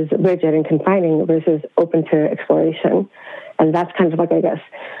something that is rigid and confining versus open to exploration. And that's kind of like, I guess,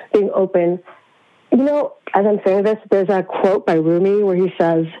 being open. As I'm saying this, there's a quote by Rumi where he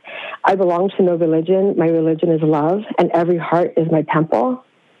says, "I belong to no religion. My religion is love, and every heart is my temple."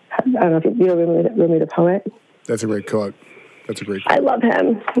 I don't know if you know Rumi the poet. That's a great quote. That's a great quote. I love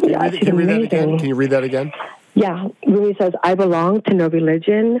him. Can you read that again? Can you read that again? Yeah. Rumi says, "I belong to no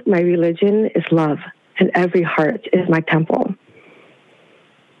religion. My religion is love, and every heart is my temple."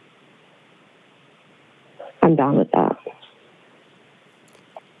 I'm down with that.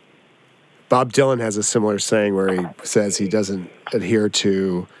 Bob Dylan has a similar saying where he says he doesn't adhere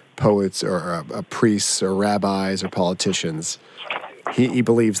to poets or priests or rabbis or politicians. He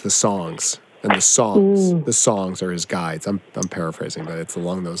believes the songs. And the songs are his guides. I'm paraphrasing, but it's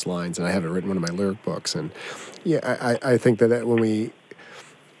along those lines. And I have it written in one of my lyric books. And yeah, I think that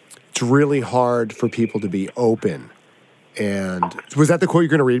it's really hard for people to be open. And was that the quote you're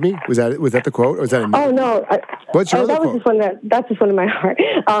going to read me? Was that the quote, or was that? Oh no! What's your other quote? That's just one in my heart.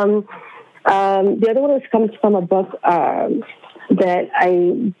 The other one comes from a book that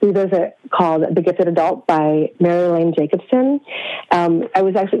I believe called The Gifted Adult by Mary Elaine Jacobson. I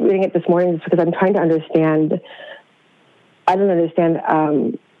was actually reading it this morning just because I'm trying to understand. I don't understand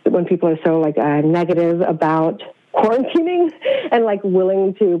when people are so negative about quarantining and like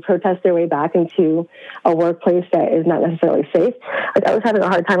willing to protest their way back into a workplace that is not necessarily safe. Like I was having a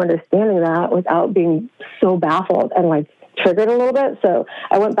hard time understanding that without being so baffled and like triggered a little bit. So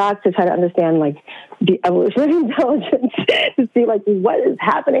I went back to try to understand like the evolution of intelligence to see like what is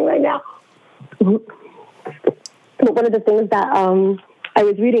happening right now. But one of the things that I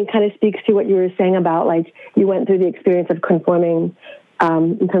was reading kind of speaks to what you were saying about like you went through the experience of conforming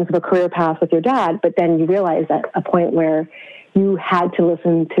in terms of a career path with your dad, but then you realized at a point where you had to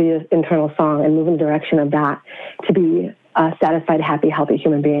listen to your internal song and move in the direction of that to be a satisfied, happy, healthy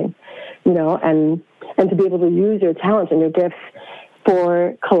human being, you know, and to be able to use your talents and your gifts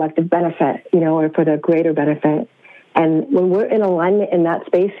for collective benefit, you know, or for the greater benefit. And when we're in alignment in that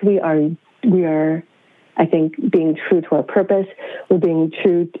space, we are, I think, being true to our purpose. We're being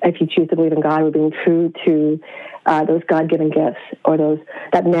true, if you choose to believe in God, we're being true to those God-given gifts or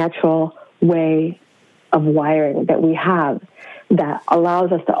that natural way of wiring that we have that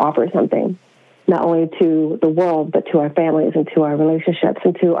allows us to offer something, not only to the world, but to our families and to our relationships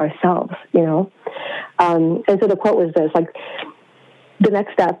and to ourselves, you know? And so the quote was this, like, the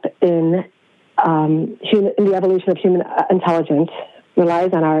next step in the evolution of human intelligence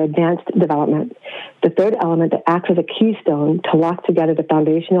relies on our advanced development. The third element that acts as a keystone to lock together the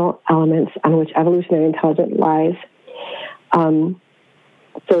foundational elements on which evolutionary intelligence lies.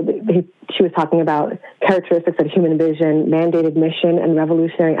 She was talking about characteristics of human vision, mandated mission, and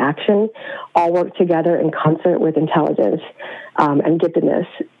revolutionary action all work together in concert with intelligence and giftedness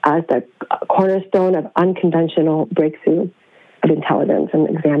as the cornerstone of unconventional breakthrough of intelligence and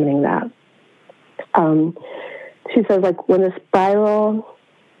examining that. She says, like, when the spiral...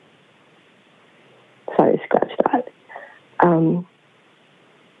 Sorry, scratch that.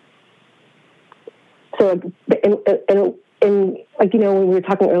 In like, you know, when we were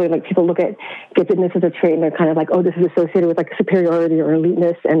talking earlier, like, people look at giftedness as a trait and they're kind of like, oh, this is associated with, like, superiority or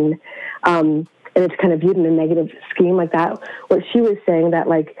eliteness, and it's kind of viewed in a negative scheme like that. What she was saying that,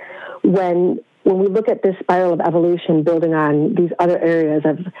 like, when we look at this spiral of evolution building on these other areas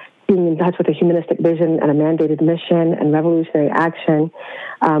of being in touch with a humanistic vision and a mandated mission and revolutionary action,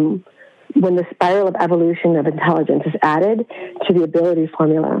 when the spiral of evolution of intelligence is added to the ability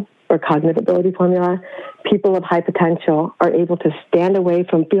formula or cognitive ability formula, people of high potential are able to stand away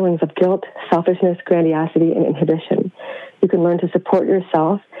from feelings of guilt, selfishness, grandiosity, and inhibition. You can learn to support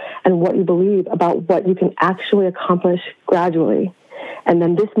yourself and what you believe about what you can actually accomplish gradually. And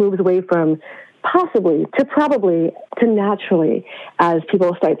then this moves away from possibly to probably to naturally as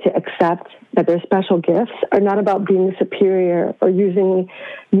people start to accept that their special gifts are not about being superior or using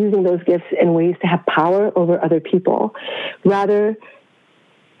those gifts in ways to have power over other people. Rather,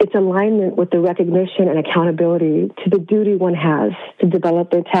 it's alignment with the recognition and accountability to the duty one has to develop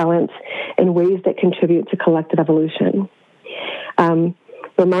their talents in ways that contribute to collective evolution.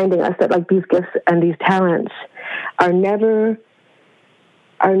 Reminding us that, like, these gifts and these talents are never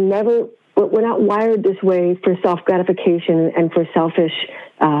we're not wired this way for self-gratification and for selfish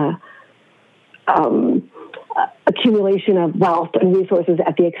accumulation of wealth and resources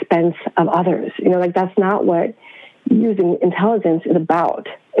at the expense of others. You know, like, that's not what using intelligence is about.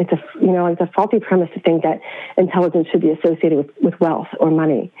 It's a faulty premise to think that intelligence should be associated with wealth or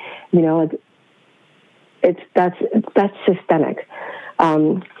money. You know, that's systemic.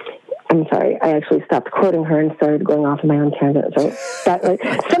 I'm sorry, I actually stopped quoting her and started going off on my own tangent. So that, like,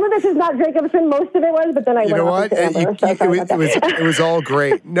 some of this is not Jacobson, most of it was, but then I went off into Amber. It was all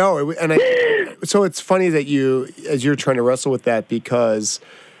great. No, so it's funny that as you're trying to wrestle with that, because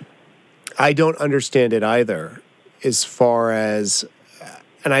I don't understand it either, as far as,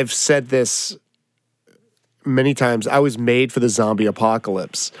 and I've said this many times, I was made for the zombie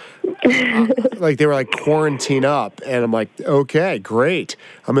apocalypse. Like, they were like, quarantine up, and I'm like, okay, great.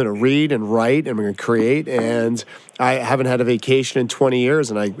 I'm going to read and write, and I'm going to create, and I haven't had a vacation in 20 years,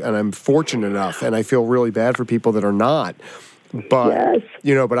 and I'm fortunate enough, and I feel really bad for people that are not. But, yes.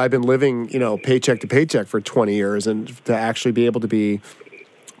 You know, but I've been living, you know, paycheck to paycheck for 20 years, and to actually be able to be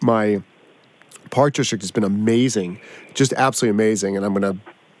my Park District has been amazing, just absolutely amazing, and I'm going to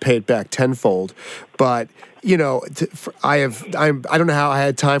pay it back tenfold. But, you know, I don't know how I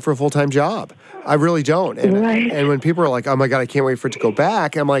had time for a full-time job. I really don't. And, right. And when people are like, oh my God, I can't wait for it to go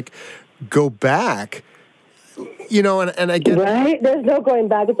back, I'm like, go back. You know, and I get right. There's no going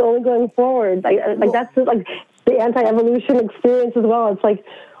back. It's only going forward. Like that's like the anti-evolution experience as well. It's like,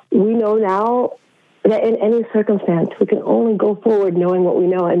 we know now that in any circumstance, we can only go forward knowing what we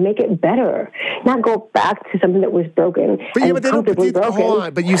know and make it better, not go back to something that was broken. But and comfortably broken. Hold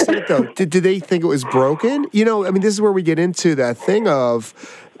on, but you said it though. Did they think it was broken? You know, I mean, this is where we get into that thing of,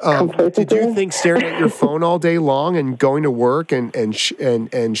 did you think staring at your phone all day long and going to work and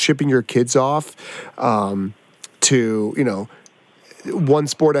shipping your kids off to, you know, one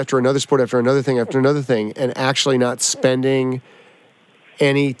sport after another sport after another thing after another thing, and actually not spending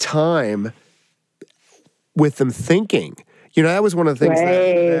any time with them thinking? You know, that was one of the things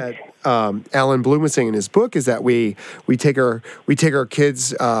that Alan Bloom was saying in his book, is that we take our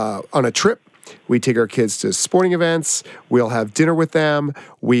kids on a trip. We take our kids to sporting events. We'll have dinner with them.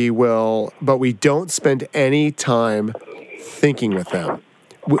 But we don't spend any time thinking with them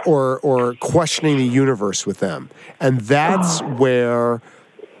or questioning the universe with them. And that's where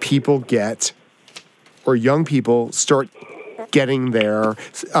people get, or young people start getting their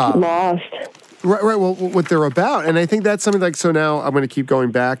lost. Right. Well, what they're about. And I think that's something like, so now I'm going to keep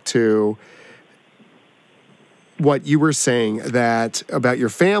going back to what you were saying that about your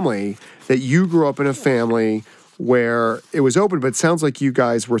family, that you grew up in a family where it was open, but it sounds like you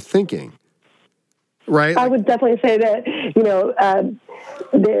guys were thinking, right? I would definitely say that, you know,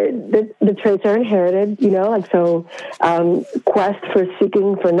 the traits are inherited, you know, like, so quest for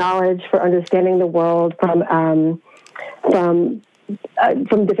seeking for knowledge, for understanding the world from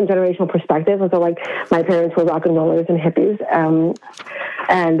different generational perspectives. So, like, my parents were rock and rollers and hippies,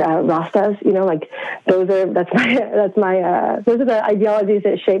 and Rastas. You know, like, those are the ideologies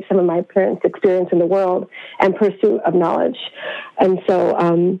that shape some of my parents' experience in the world and pursuit of knowledge. And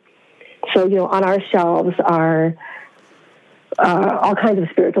so, you know, on our shelves are all kinds of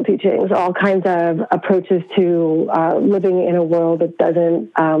spiritual teachings, all kinds of approaches to living in a world that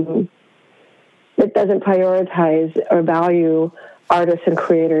doesn't prioritize or value artists and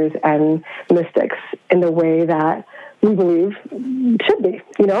creators and mystics in the way that we believe should be,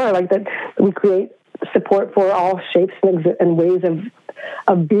 you know, or like that we create support for all shapes and ways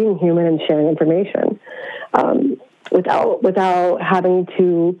of being human and sharing information, without having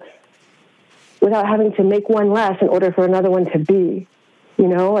to make one less in order for another one to be, you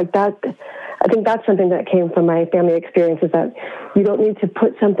know, like that. I think that's something that came from my family experience, is that you don't need to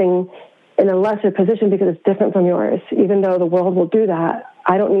put something in a lesser position because it's different from yours. Even though the world will do that,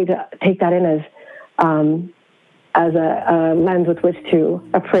 I don't need to take that in as a lens with which to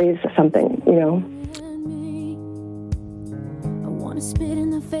appraise something, you know. I want to spit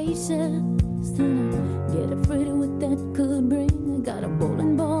in their faces, then I get afraid of what that could bring. I got a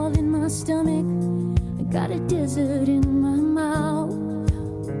bowling ball in my stomach, I got a desert in my mouth.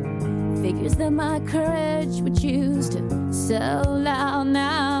 Figures that my courage would choose to sell out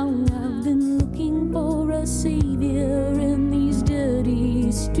now. I've been looking for a savior in these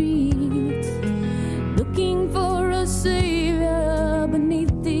dirty streets, looking for a savior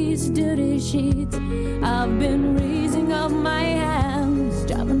beneath these dirty sheets. I've been raising up my hands,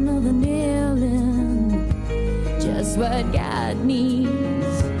 drop another nail in, just what God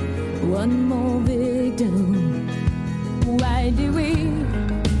needs, one more victim. Why do we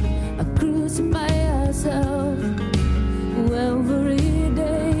crucify ourselves every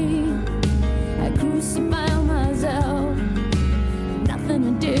day? I crucify myself.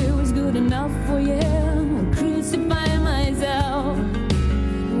 Nothing to do is good enough for you. I crucify myself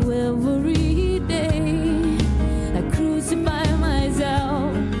every day. I crucify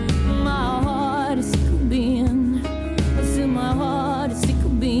myself. My heart is sick of being. Still my heart is sick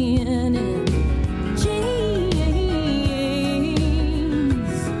of being in chains.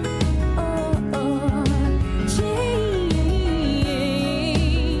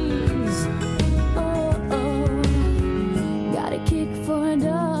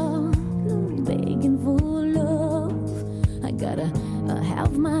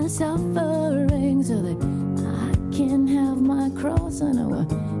 Suffering so that I can have my cross. I know a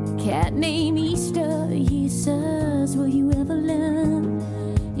cat named Easter. He says, will you ever learn?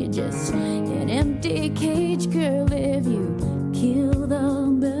 You're just an empty cage, girl, if you kill the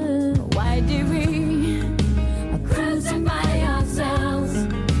bird. Why do we crucify ourselves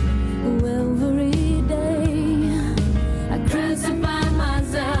every day? I crucify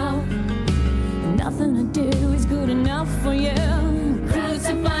myself. Nothing to do is good enough for you.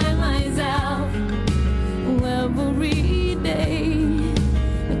 Crucify myself every day.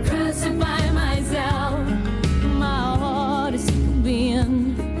 I crucify myself. My heart is sick of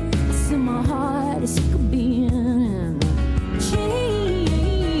being. I said my heart is sick of being in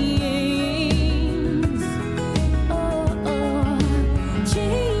chains.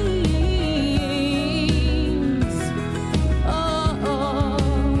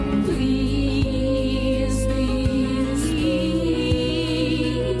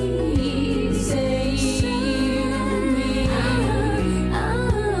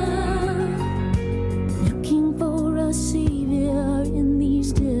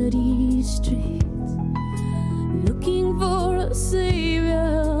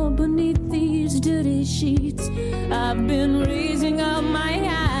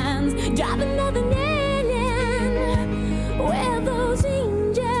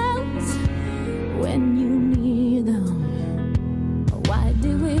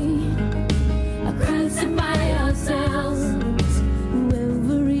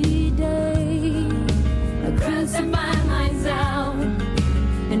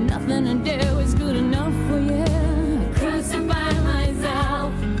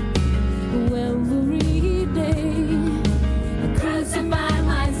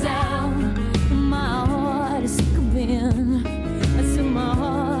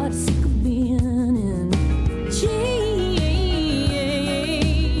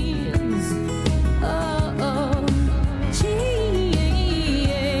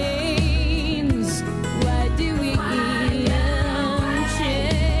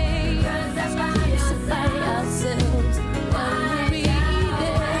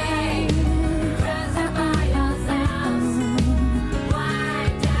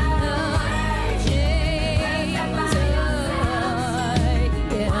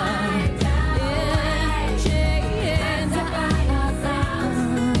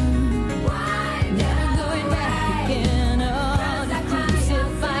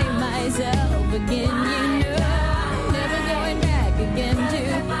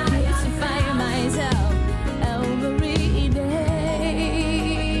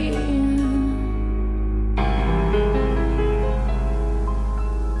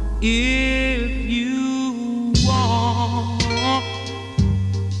 If you want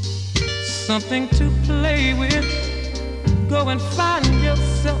something to play with, go and find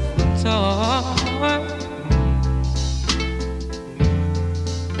yourself a toy.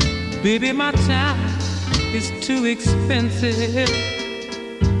 Baby, my time is too expensive,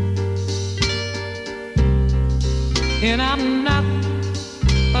 and I'm not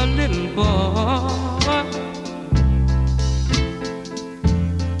a little boy.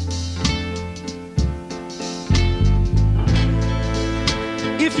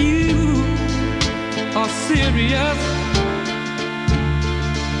 If you are serious,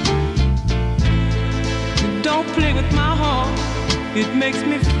 don't play with my heart, it makes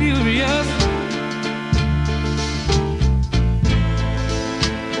me furious.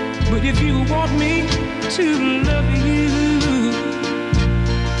 But if you want me to love you,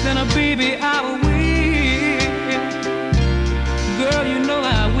 then baby, I will. Girl, you know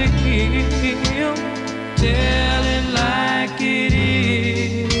I will. Tell it like it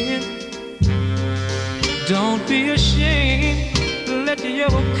is. Don't be ashamed. Let your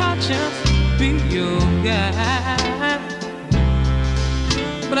conscience be your guide.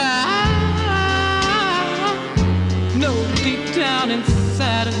 But I know deep down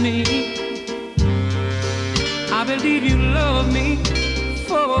inside of me, I believe you love me.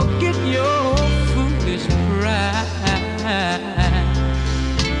 Forget your foolish pride.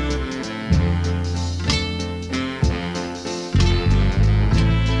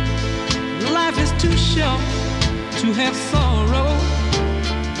 Life is too short to have sorrow.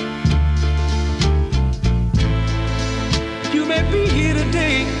 You may be here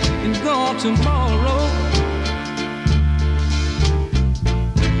today and gone tomorrow.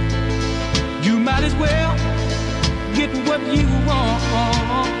 You might as well get what you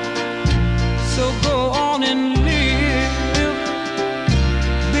want. So go on and live.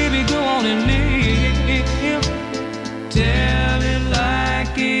 Baby, go on and live. Tell it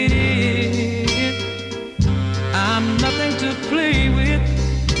like it is. I'm nothing to play with.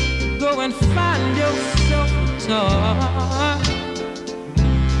 Go and find yourself a toy.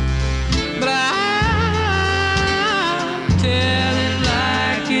 But I tell it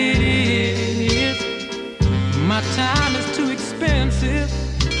like it is. My time is too expensive,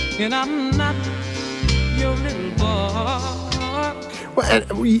 and I'm not your little boy.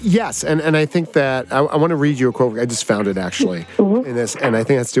 Well, yes, and I think that I want to read you a quote. I just found it actually in this, and I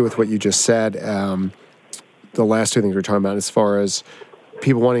think that's to do with what you just said. The last two things we're talking about, as far as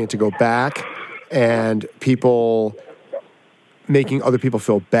people wanting it to go back and people making other people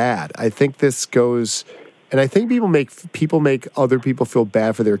feel bad. I think this goes, and I think people make other people feel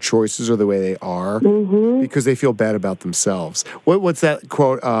bad for their choices or the way they are because they feel bad about themselves. What's that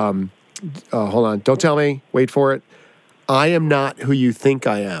quote? Hold on, don't tell me. Wait for it. I am not who you think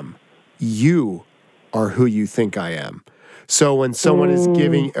I am. You are who you think I am. So when someone is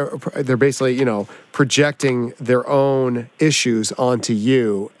giving, they're basically, projecting their own issues onto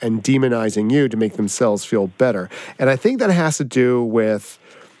you and demonizing you to make themselves feel better. And I think that has to do with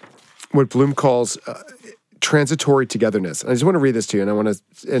what Bloom calls transitory togetherness. And I just want to read this to you, and I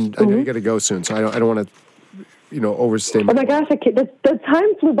know you got to go soon, so I don't want to, overstay. Oh my gosh, the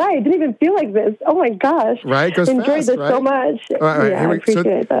time flew by. It didn't even feel like this. Oh my gosh. Right? It goes enjoyed fast, this right? so much. All right, yeah, I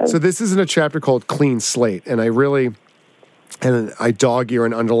appreciate that. So this is in a chapter called Clean Slate, and I dog ear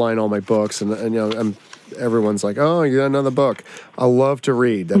and underline all my books, and everyone's like, oh, you got another book. I love to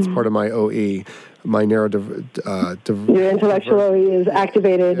read. That's part of my OE, my narrow. Your intellectual OE is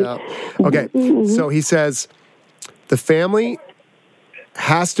activated. Yeah. Okay, so he says, the family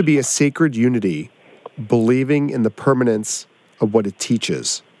has to be a sacred unity, believing in the permanence of what it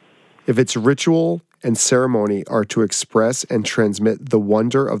teaches. If its ritual and ceremony are to express and transmit the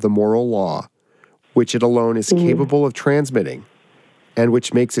wonder of the moral law, which it alone is capable of transmitting, and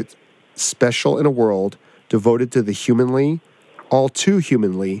which makes it special in a world devoted to the humanly, all too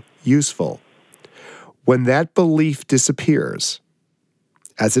humanly, useful. When that belief disappears,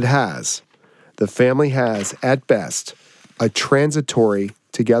 as it has, the family has, at best, a transitory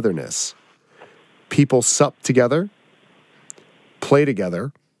togetherness. People sup together, play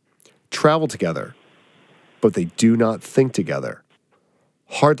together, travel together, but they do not think together.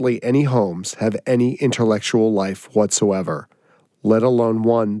 Hardly any homes have any intellectual life whatsoever, let alone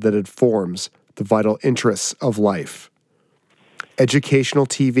one that informs the vital interests of life. Educational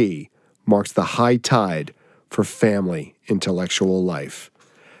TV marks the high tide for family intellectual life.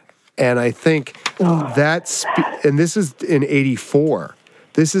 And I think and this is in 84.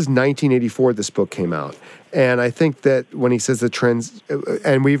 This is 1984 this book came out. And I think that when he says the trends,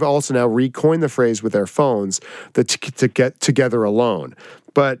 and we've also now recoined the phrase with our phones, to get together alone.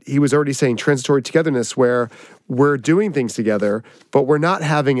 But he was already saying transitory togetherness, where we're doing things together, but we're not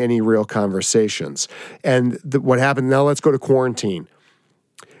having any real conversations. And what happened, now let's go to quarantine.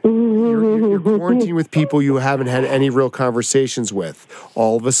 You're quarantined with people you haven't had any real conversations with.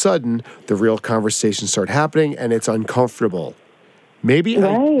 All of a sudden, the real conversations start happening, and it's uncomfortable. Maybe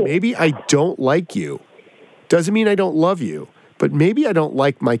I don't like you. Doesn't mean I don't love you, but maybe I don't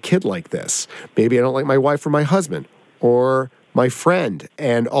like my kid like this. Maybe I don't like my wife or my husband or my friend.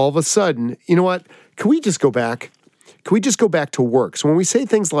 And all of a sudden, you know what? Can we just go back? Can we just go back to work? So when we say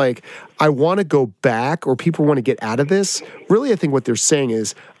things like, I want to go back, or people want to get out of this, really I think what they're saying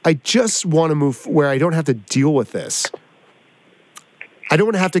is, I just want to move where I don't have to deal with this. I don't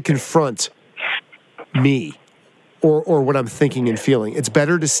want to have to confront me or what I'm thinking and feeling. It's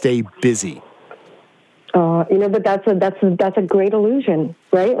better to stay busy. But that's a great illusion,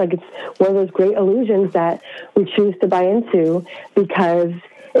 right? Like, it's one of those great illusions that we choose to buy into because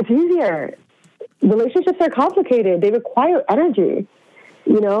it's easier. Relationships are complicated. They require energy,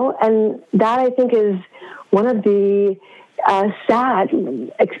 and that I think is one of the sad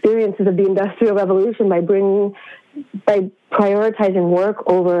experiences of the Industrial Revolution by prioritizing work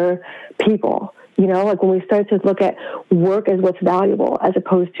over people. Like when we start to look at work as what's valuable as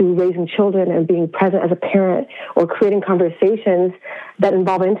opposed to raising children and being present as a parent or creating conversations that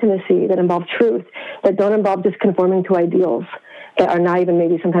involve intimacy, that involve truth, that don't involve just conforming to ideals that are not even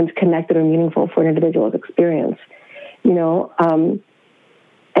maybe sometimes connected or meaningful for an individual's experience, and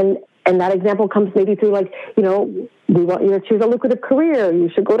that example comes maybe through we want you to choose a lucrative career. You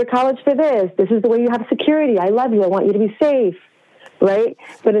should go to college for this. This is the way you have security. I love you. I want you to be safe. Right?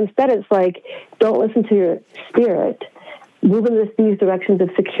 But instead it's like, don't listen to your spirit. Move in these directions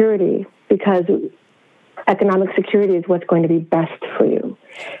of security because economic security is what's going to be best for you.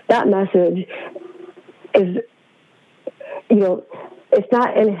 That message is, it's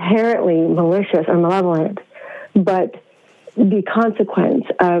not inherently malicious or malevolent, but the consequence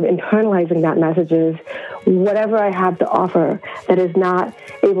of internalizing that message is whatever I have to offer that is not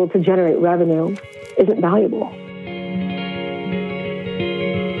able to generate revenue isn't valuable.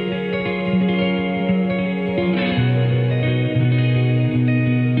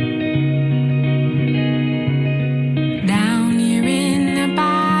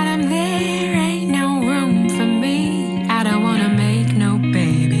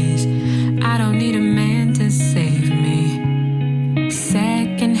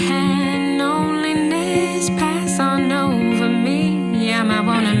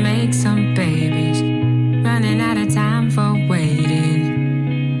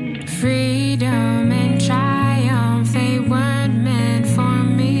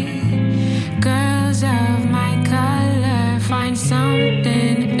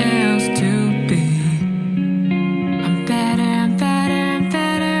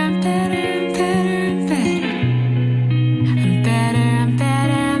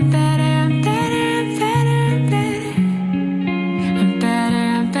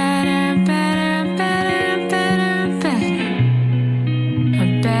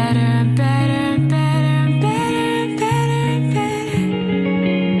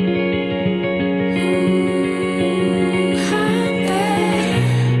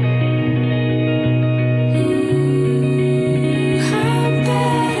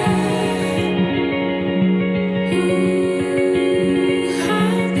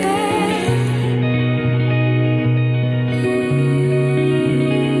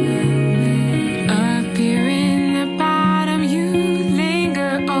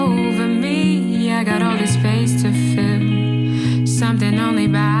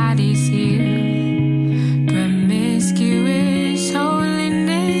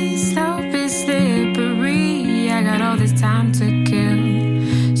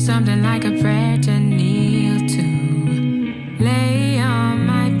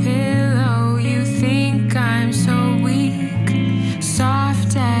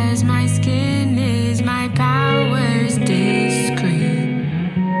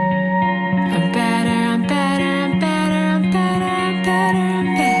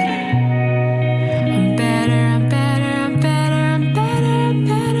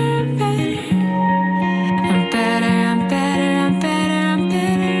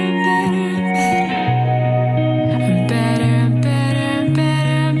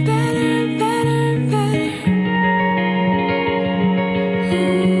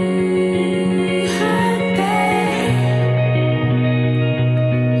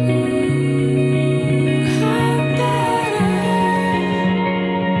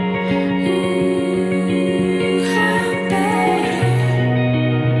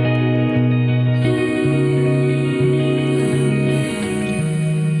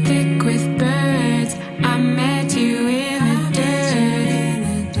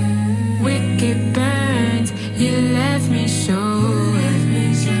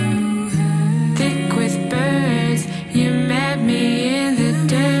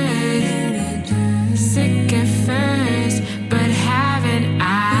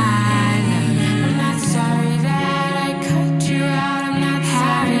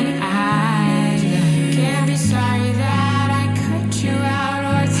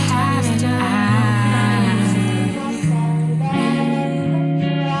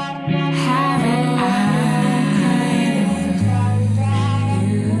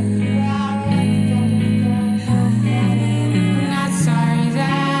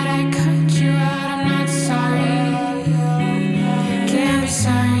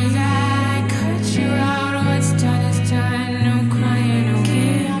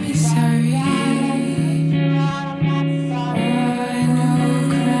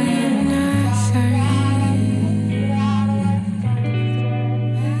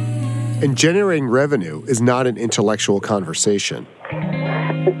 And generating revenue is not an intellectual conversation.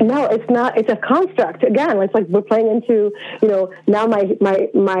 No, it's not. It's a construct. Again, it's like we're playing into, now my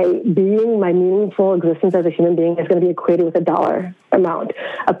being, my meaningful existence as a human being is going to be equated with a dollar amount,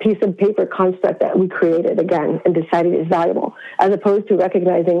 a piece of paper construct that we created, again, and decided is valuable, as opposed to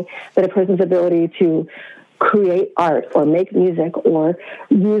recognizing that a person's ability to create art or make music or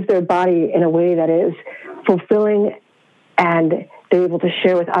use their body in a way that is fulfilling and they're able to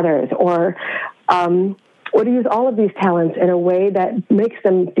share with others, or to use all of these talents in a way that makes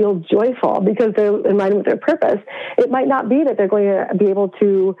them feel joyful because they're in line with their purpose. It might not be that they're going to be able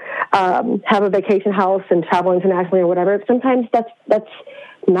to have a vacation house and travel internationally or whatever. Sometimes that's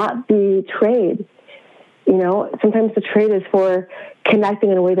not the trade. Sometimes the trade is for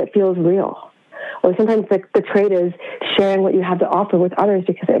connecting in a way that feels real. Or sometimes the trade is sharing what you have to offer with others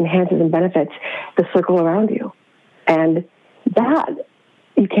because it enhances and benefits the circle around you. And that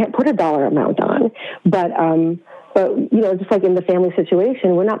you can't put a dollar amount on, but just like in the family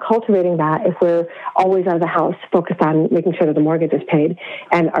situation, we're not cultivating that if we're always out of the house, focused on making sure that the mortgage is paid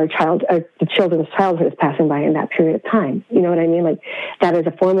and the children's childhood is passing by in that period of time. You know what I mean? Like that is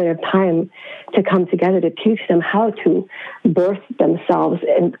a formative time to come together to teach them how to birth themselves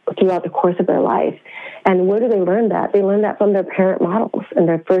throughout the course of their life. And where do they learn that? They learn that from their parent models and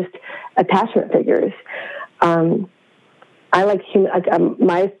their first attachment figures. I like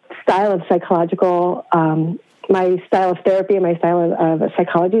my style of psychological, my style of therapy and my style of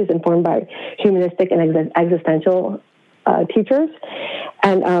psychology is informed by humanistic and existential teachers.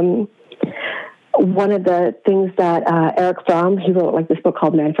 And one of the things that Eric Fromm, he wrote like this book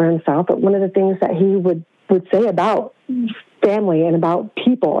called Man for Himself, but one of the things that he would say about family and about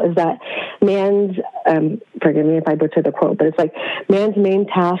people is that man's, forgive me if I butcher the quote, but it's like man's main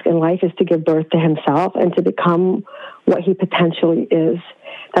task in life is to give birth to himself and to become what he potentially is.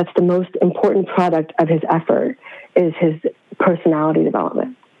 That's the most important product of his effort is his personality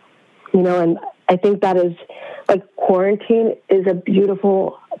development. And I think that is like quarantine is a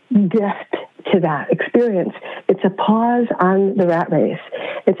beautiful gift to that experience. It's a pause on the rat race.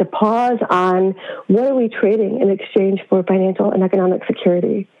 It's a pause on what are we trading in exchange for financial and economic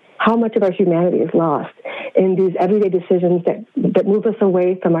security? How much of our humanity is lost in these everyday decisions that move us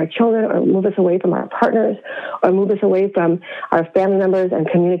away from our children or move us away from our partners or move us away from our family members and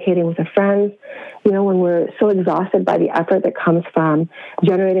communicating with our friends? When we're so exhausted by the effort that comes from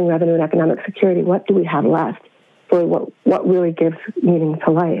generating revenue and economic security, what do we have left for what really gives meaning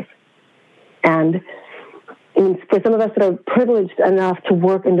to life? And for some of us that are privileged enough to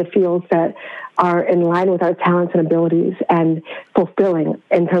work in the fields that are in line with our talents and abilities and fulfilling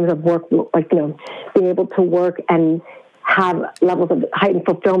in terms of work, like, being able to work and have levels of heightened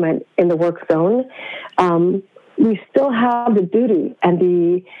fulfillment in the work zone, we still have the duty and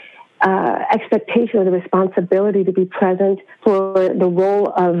the expectation or the responsibility to be present for the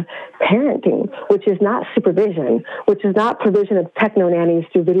role of parenting, which is not supervision, which is not provision of techno nannies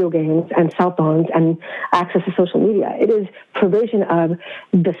through video games and cell phones and access to social media. It is provision of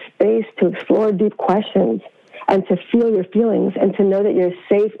the space to explore deep questions and to feel your feelings and to know that you're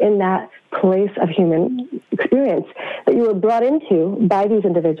safe in that place of human experience that you were brought into by these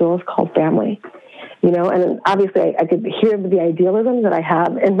individuals called family. And obviously I could hear the idealism that I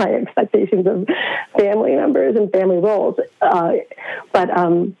have in my expectations of family members and family roles. But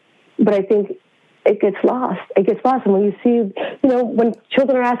I think it gets lost. It gets lost. And when you see, when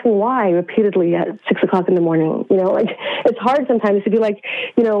children are asking why repeatedly at 6 o'clock in the morning, it's hard sometimes to be like,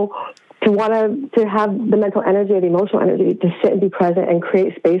 to want to have the mental energy or the emotional energy to sit and be present and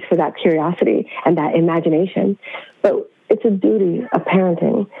create space for that curiosity and that imagination. But it's a duty of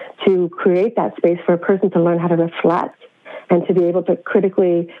parenting to create that space for a person to learn how to reflect and to be able to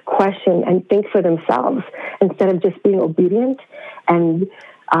critically question and think for themselves instead of just being obedient and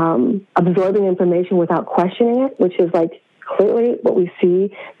absorbing information without questioning it, which is like clearly what we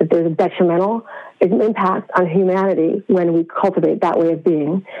see that there's a detrimental impact on humanity when we cultivate that way of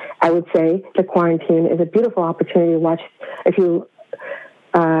being. I would say the quarantine is a beautiful opportunity to watch. If you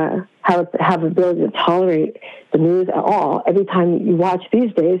have the ability to tolerate the news at all, every time you watch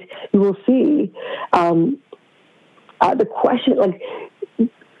these days, you will see the question, like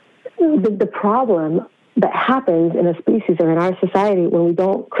the problem that happens in a species or in our society when we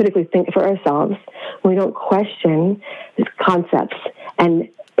don't critically think for ourselves, when we don't question these concepts and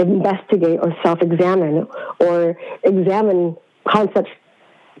investigate or self-examine or examine concepts,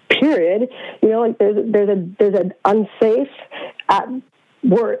 period. Like there's an unsafe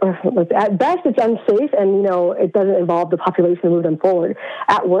at best it's unsafe, and it doesn't involve the population to move them forward.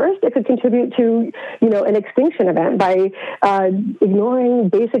 At worst, it could contribute to an extinction event by ignoring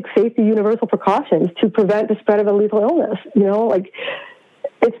basic safety universal precautions to prevent the spread of a lethal illness.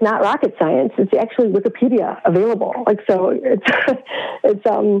 It's not rocket science. It's actually Wikipedia available. So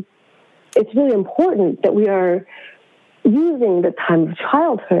it's really important that we are using the time of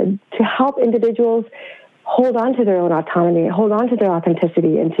childhood to help individuals hold on to their own autonomy, hold on to their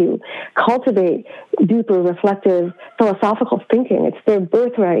authenticity, and to cultivate deeper, reflective, philosophical thinking. It's their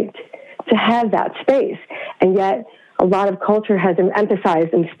birthright to have that space. And yet, a lot of culture has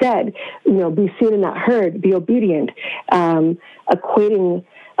emphasized instead, be seen and not heard, be obedient, equating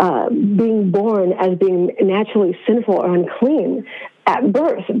being born as being naturally sinful or unclean at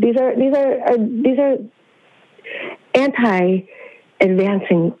birth. These are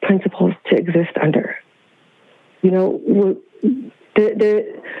anti-advancing principles to exist under.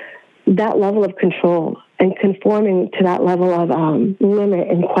 That level of control and conforming to that level of limit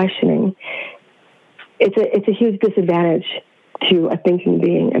and questioning, it's a huge disadvantage to a thinking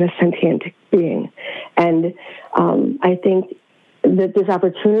being and a sentient being. And I think that this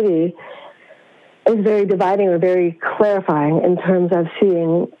opportunity is very dividing or very clarifying in terms of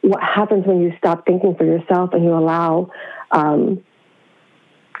seeing what happens when you stop thinking for yourself and you allow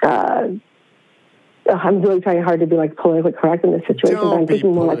I'm really trying hard to be politically correct in this situation. Don't but I'm be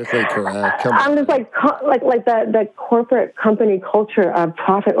thinking more politically correct. Come on. I'm just like the corporate company culture of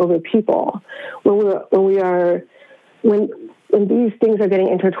profit over people. When these things are getting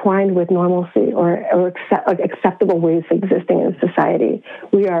intertwined with normalcy or acceptable ways of existing in society,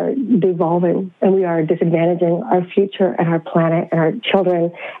 we are devolving and we are disadvantaging our future and our planet and our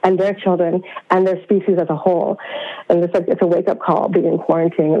children and their species as a whole. And it's a wake-up call being in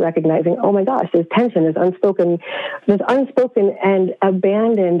quarantine and recognizing, oh my gosh, there's tension, there's unspoken and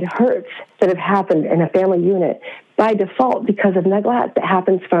abandoned hurts that have happened in a family unit by default because of neglect that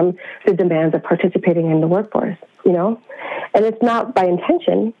happens from the demands of participating in the workforce, And it's not by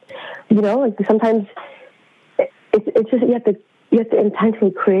intention, sometimes it's just you have to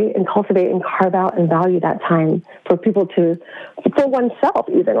intentionally create and cultivate and carve out and value that time for people for oneself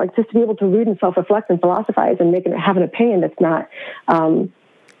even, just to be able to read and self-reflect and philosophize and have an opinion that's not,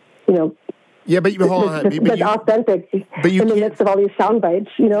 Yeah, but hold on. That's authentic but you in the midst of all these sound bites,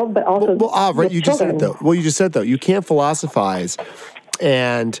 but also right, you just said it, though. Well, you just said, though, you can't philosophize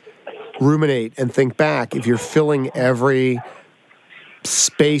and ruminate and think back if you're filling every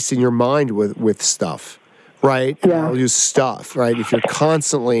space in your mind with stuff, right? Yeah. I'll use stuff, right? If you're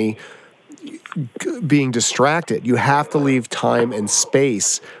constantly being distracted, you have to leave time and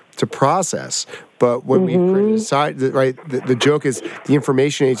space to process. But when we decide, right, the joke is the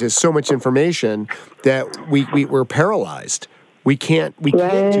information age is so much information that we're paralyzed. We can't do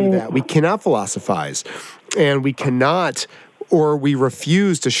that. We cannot philosophize, and we cannot, or we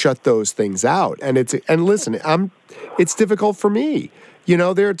refuse to shut those things out. And listen, it's difficult for me.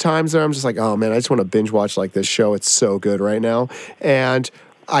 There are times that I'm just like, oh man, I just want to binge watch this show. It's so good right now, and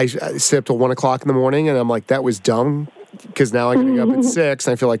I stay up till 1 o'clock in the morning, and I'm like, that was dumb. Because now I'm getting up at 6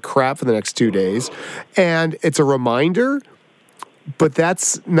 and I feel like crap for the next 2 days. And it's a reminder, but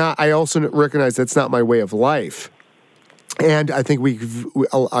I also recognize that's not my way of life. And I think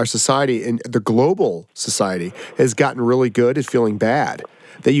our society and the global society has gotten really good at feeling bad.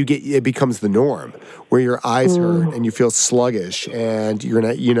 That it becomes the norm where your eyes hurt and you feel sluggish and you're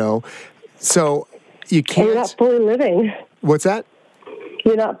not, so you can't. And you're not fully living. What's that?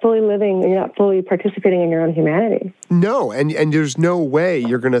 You're not fully living, you're not fully participating in your own humanity. No, and there's no way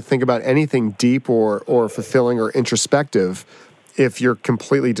you're going to think about anything deep or fulfilling or introspective if you're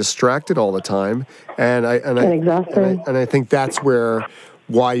completely distracted all the time. And I think that's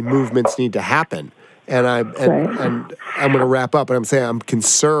why movements need to happen. And I'm going to wrap up, and I'm saying I'm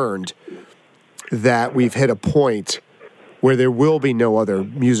concerned that we've hit a point where there will be no other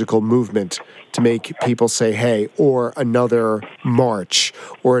musical movement to make people say, hey, or another march,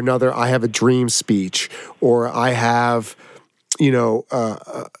 or another I have a dream speech, or I have,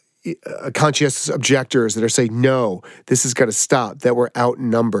 conscientious objectors that are saying, no, this has got to stop, that we're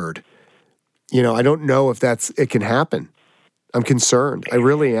outnumbered. I don't know if it can happen. I'm concerned. I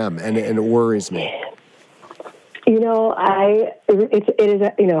really am, and it worries me. And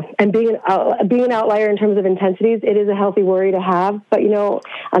being an outlier in terms of intensities, it is a healthy worry to have. But,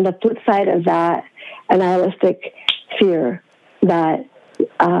 on the flip side of that, a nihilistic fear that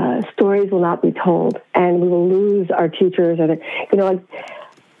stories will not be told and we will lose our teachers.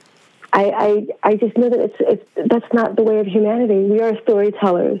 I just know that that's not the way of humanity. We are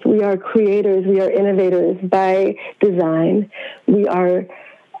storytellers. We are creators. We are innovators by design. We are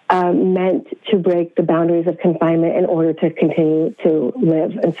meant to break the boundaries of confinement in order to continue to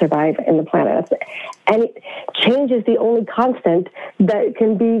live and survive in the planet. And change is the only constant that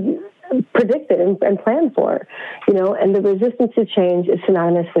can be predicted and planned for, and the resistance to change is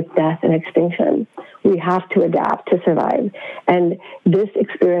synonymous with death and extinction. We have to adapt to survive. And this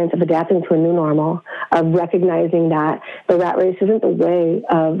experience of adapting to a new normal, of recognizing that the rat race isn't the way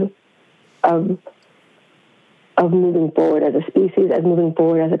of moving forward as a species, as moving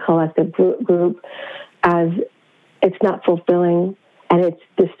forward as a collective group, as it's not fulfilling and it's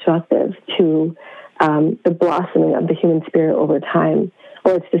destructive to the blossoming of the human spirit over time,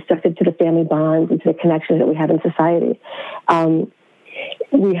 or it's destructive to the family bonds and to the connections that we have in society.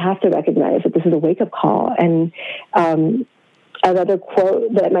 We have to recognize that this is a wake-up call. And another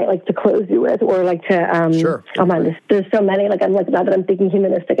quote that I might like to close you with, or like to, sure. Oh man, there's so many. Like I'm like, now that I'm thinking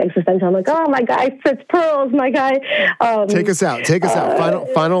humanistic existential, I'm like, oh my guy, Fritz Perls, my guy. Take us out.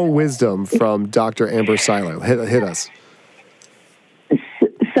 Final wisdom from Dr. Amber Seiler. Hit us.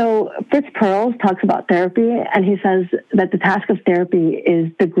 So Fritz Perls talks about therapy, and he says that the task of therapy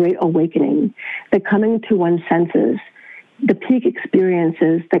is the great awakening, the coming to one's senses, the peak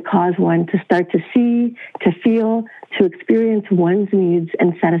experiences that cause one to start to see, to feel, to experience one's needs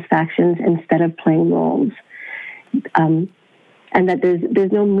and satisfactions instead of playing roles. And that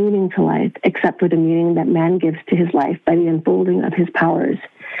there's no meaning to life except for the meaning that man gives to his life by the unfolding of his powers.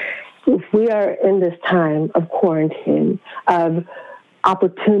 If we are in this time of quarantine, of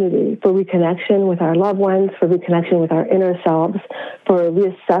opportunity for reconnection with our loved ones, for reconnection with our inner selves, for a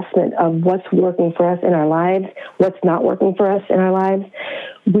reassessment of what's working for us in our lives, what's not working for us in our lives,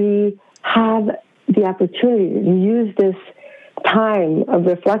 we have the opportunity to use this time of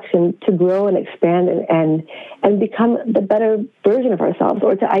reflection to grow and expand and become the better version of ourselves,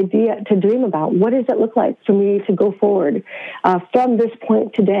 or to dream about what does it look like for me to go forward from this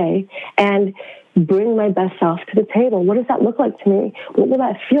point today and bring my best self to the table. What does that look like to me? What will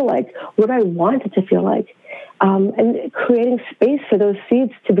that feel like? What do I want it to feel like? And creating space for those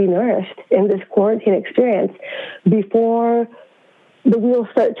seeds to be nourished in this quarantine experience before the wheels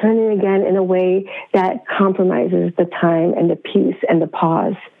start turning again in a way that compromises the time and the peace and the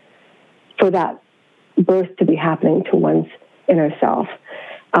pause for that birth to be happening to one's inner self.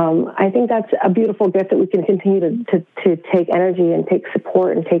 I think that's a beautiful gift that we can continue to take energy and take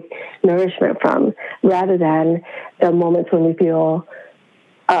support and take nourishment from, rather than the moments when we feel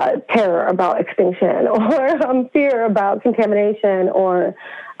terror about extinction, or fear about contamination, or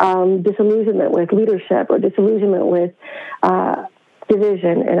disillusionment with leadership, or disillusionment with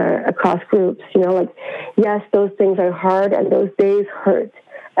division across groups. Yes, those things are hard and those days hurt,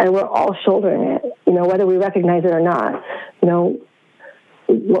 and we're all shouldering it, whether we recognize it or not.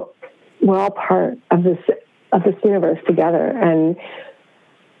 We're all part of this universe together, and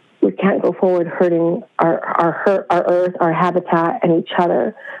we can't go forward hurting our earth, our habitat, and each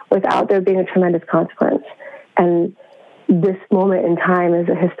other without there being a tremendous consequence. And this moment in time is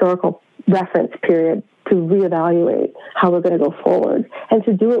a historical reference period to reevaluate how we're going to go forward, and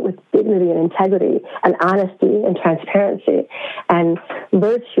to do it with dignity and integrity and honesty and transparency and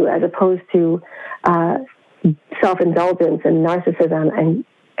virtue, as opposed to self-indulgence and narcissism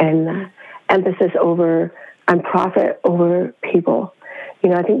and emphasis over and profit over people.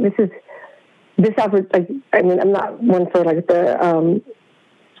 I think this effort, I'm not one for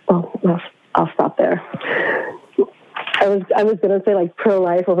I'll stop there. I was going to say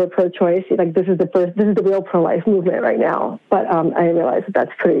pro-life over pro-choice. This is the real pro-life movement right now. But I realize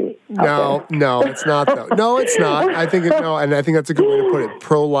that's pretty. No, it's not though. No, it's not. I think and I think that's a good way to put it.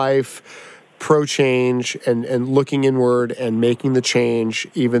 Pro-life, pro-change, and looking inward and making the change,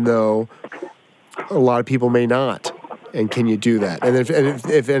 even though a lot of people may not. And can you do that? And if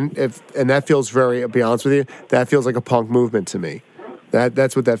that feels very, I'll be honest with you, that feels like a punk movement to me.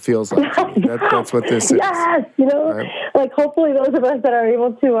 That's what that feels like. That's what this is. Yes, right. Hopefully those of us that are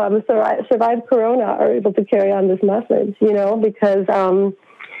able to survive Corona are able to carry on this message. Because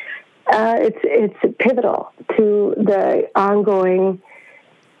it's pivotal to the ongoing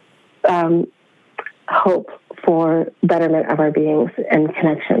hope for betterment of our beings and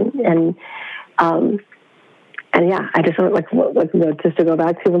connection. And yeah, I just want just to go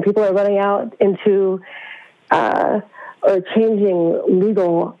back to when people are running out into or changing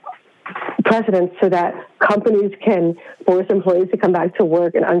legal precedents so that companies can force employees to come back to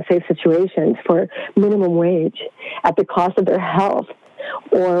work in unsafe situations for minimum wage at the cost of their health,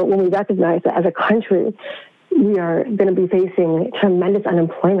 or when we recognize that as a country we are going to be facing tremendous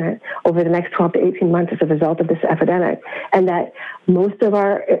unemployment over the next 12 to 18 months as a result of this epidemic, and that most of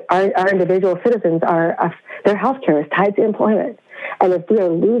our individual citizens their health care is tied to employment. And if we are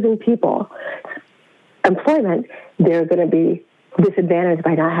losing people employment, they're going to be disadvantaged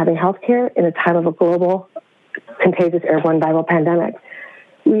by not having health care in a time of a global, contagious, airborne viral pandemic.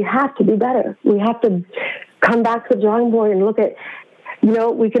 We have to do better. We have to come back to the drawing board and look at,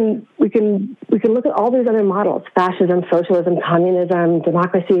 we can look at all these other models: fascism, socialism, communism,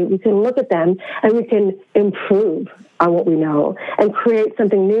 democracy. We can look at them and we can improve on what we know and create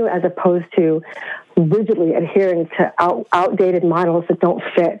something new, as opposed to rigidly adhering to outdated models that don't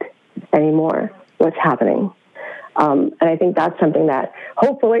fit anymore what's happening. And I think that's something that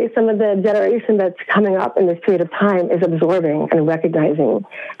hopefully some of the generation that's coming up in this period of time is absorbing and recognizing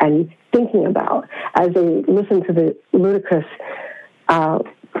and thinking about as they listen to the ludicrous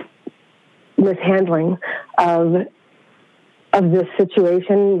mishandling of this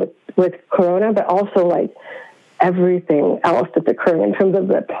situation with Corona, but also like everything else that's occurring in terms of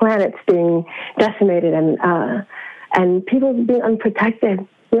the planets being decimated and people being unprotected.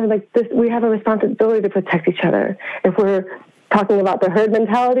 Like this, we have a responsibility to protect each other. If we're talking about the herd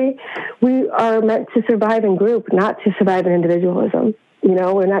mentality, we are meant to survive in group, not to survive in individualism.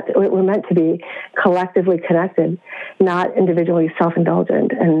 We're meant to be collectively connected, not individually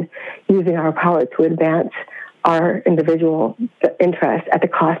self-indulgent and using our power to advance our individual interests at the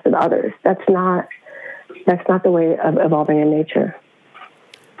cost of others. That's not the way of evolving in nature.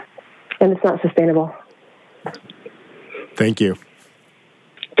 And it's not sustainable. Thank you.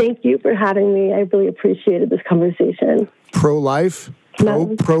 Thank you for having me. I really appreciated this conversation. Pro-life,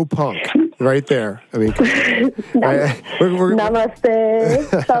 pro-punk, right there. I mean, namaste.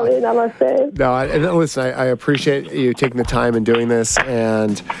 Sally, namaste. No, listen, I appreciate you taking the time and doing this,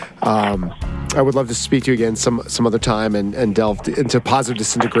 and I would love to speak to you again some other time and delve into positive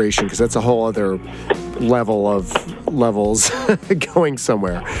disintegration, because that's a whole other level of levels going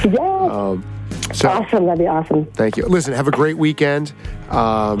somewhere. Yeah. Awesome. That'd be awesome. Thank you. Listen, have a great weekend.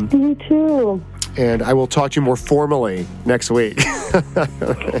 You too. And I will talk to you more formally next week.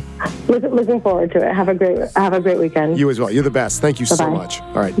 Looking forward to it. Have a great weekend. You as well. You're the best. Thank you Bye-bye. so much.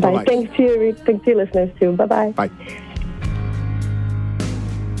 All right. Bye. Bye-bye. Thanks to you listeners too. Bye-bye. Bye.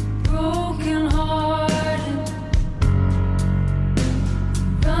 Broken hearted,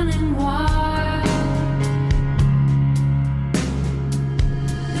 running wild.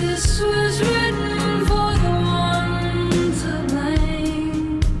 This was written for the one to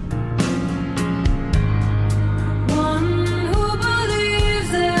blame, one who believes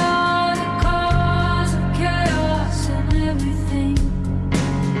they are the cause of chaos and everything.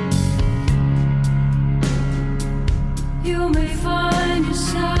 You may find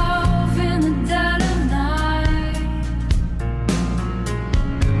yourself in the dead of night,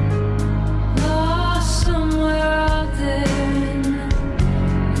 lost somewhere out there in the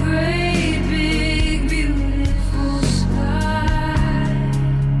great big beautiful sky.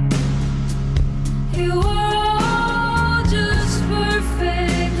 You are all just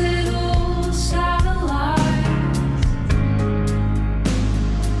perfect little satellites,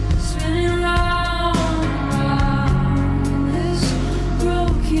 spinning round and round this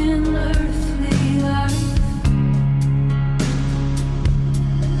broken earthly life.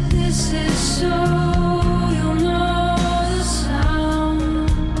 This is so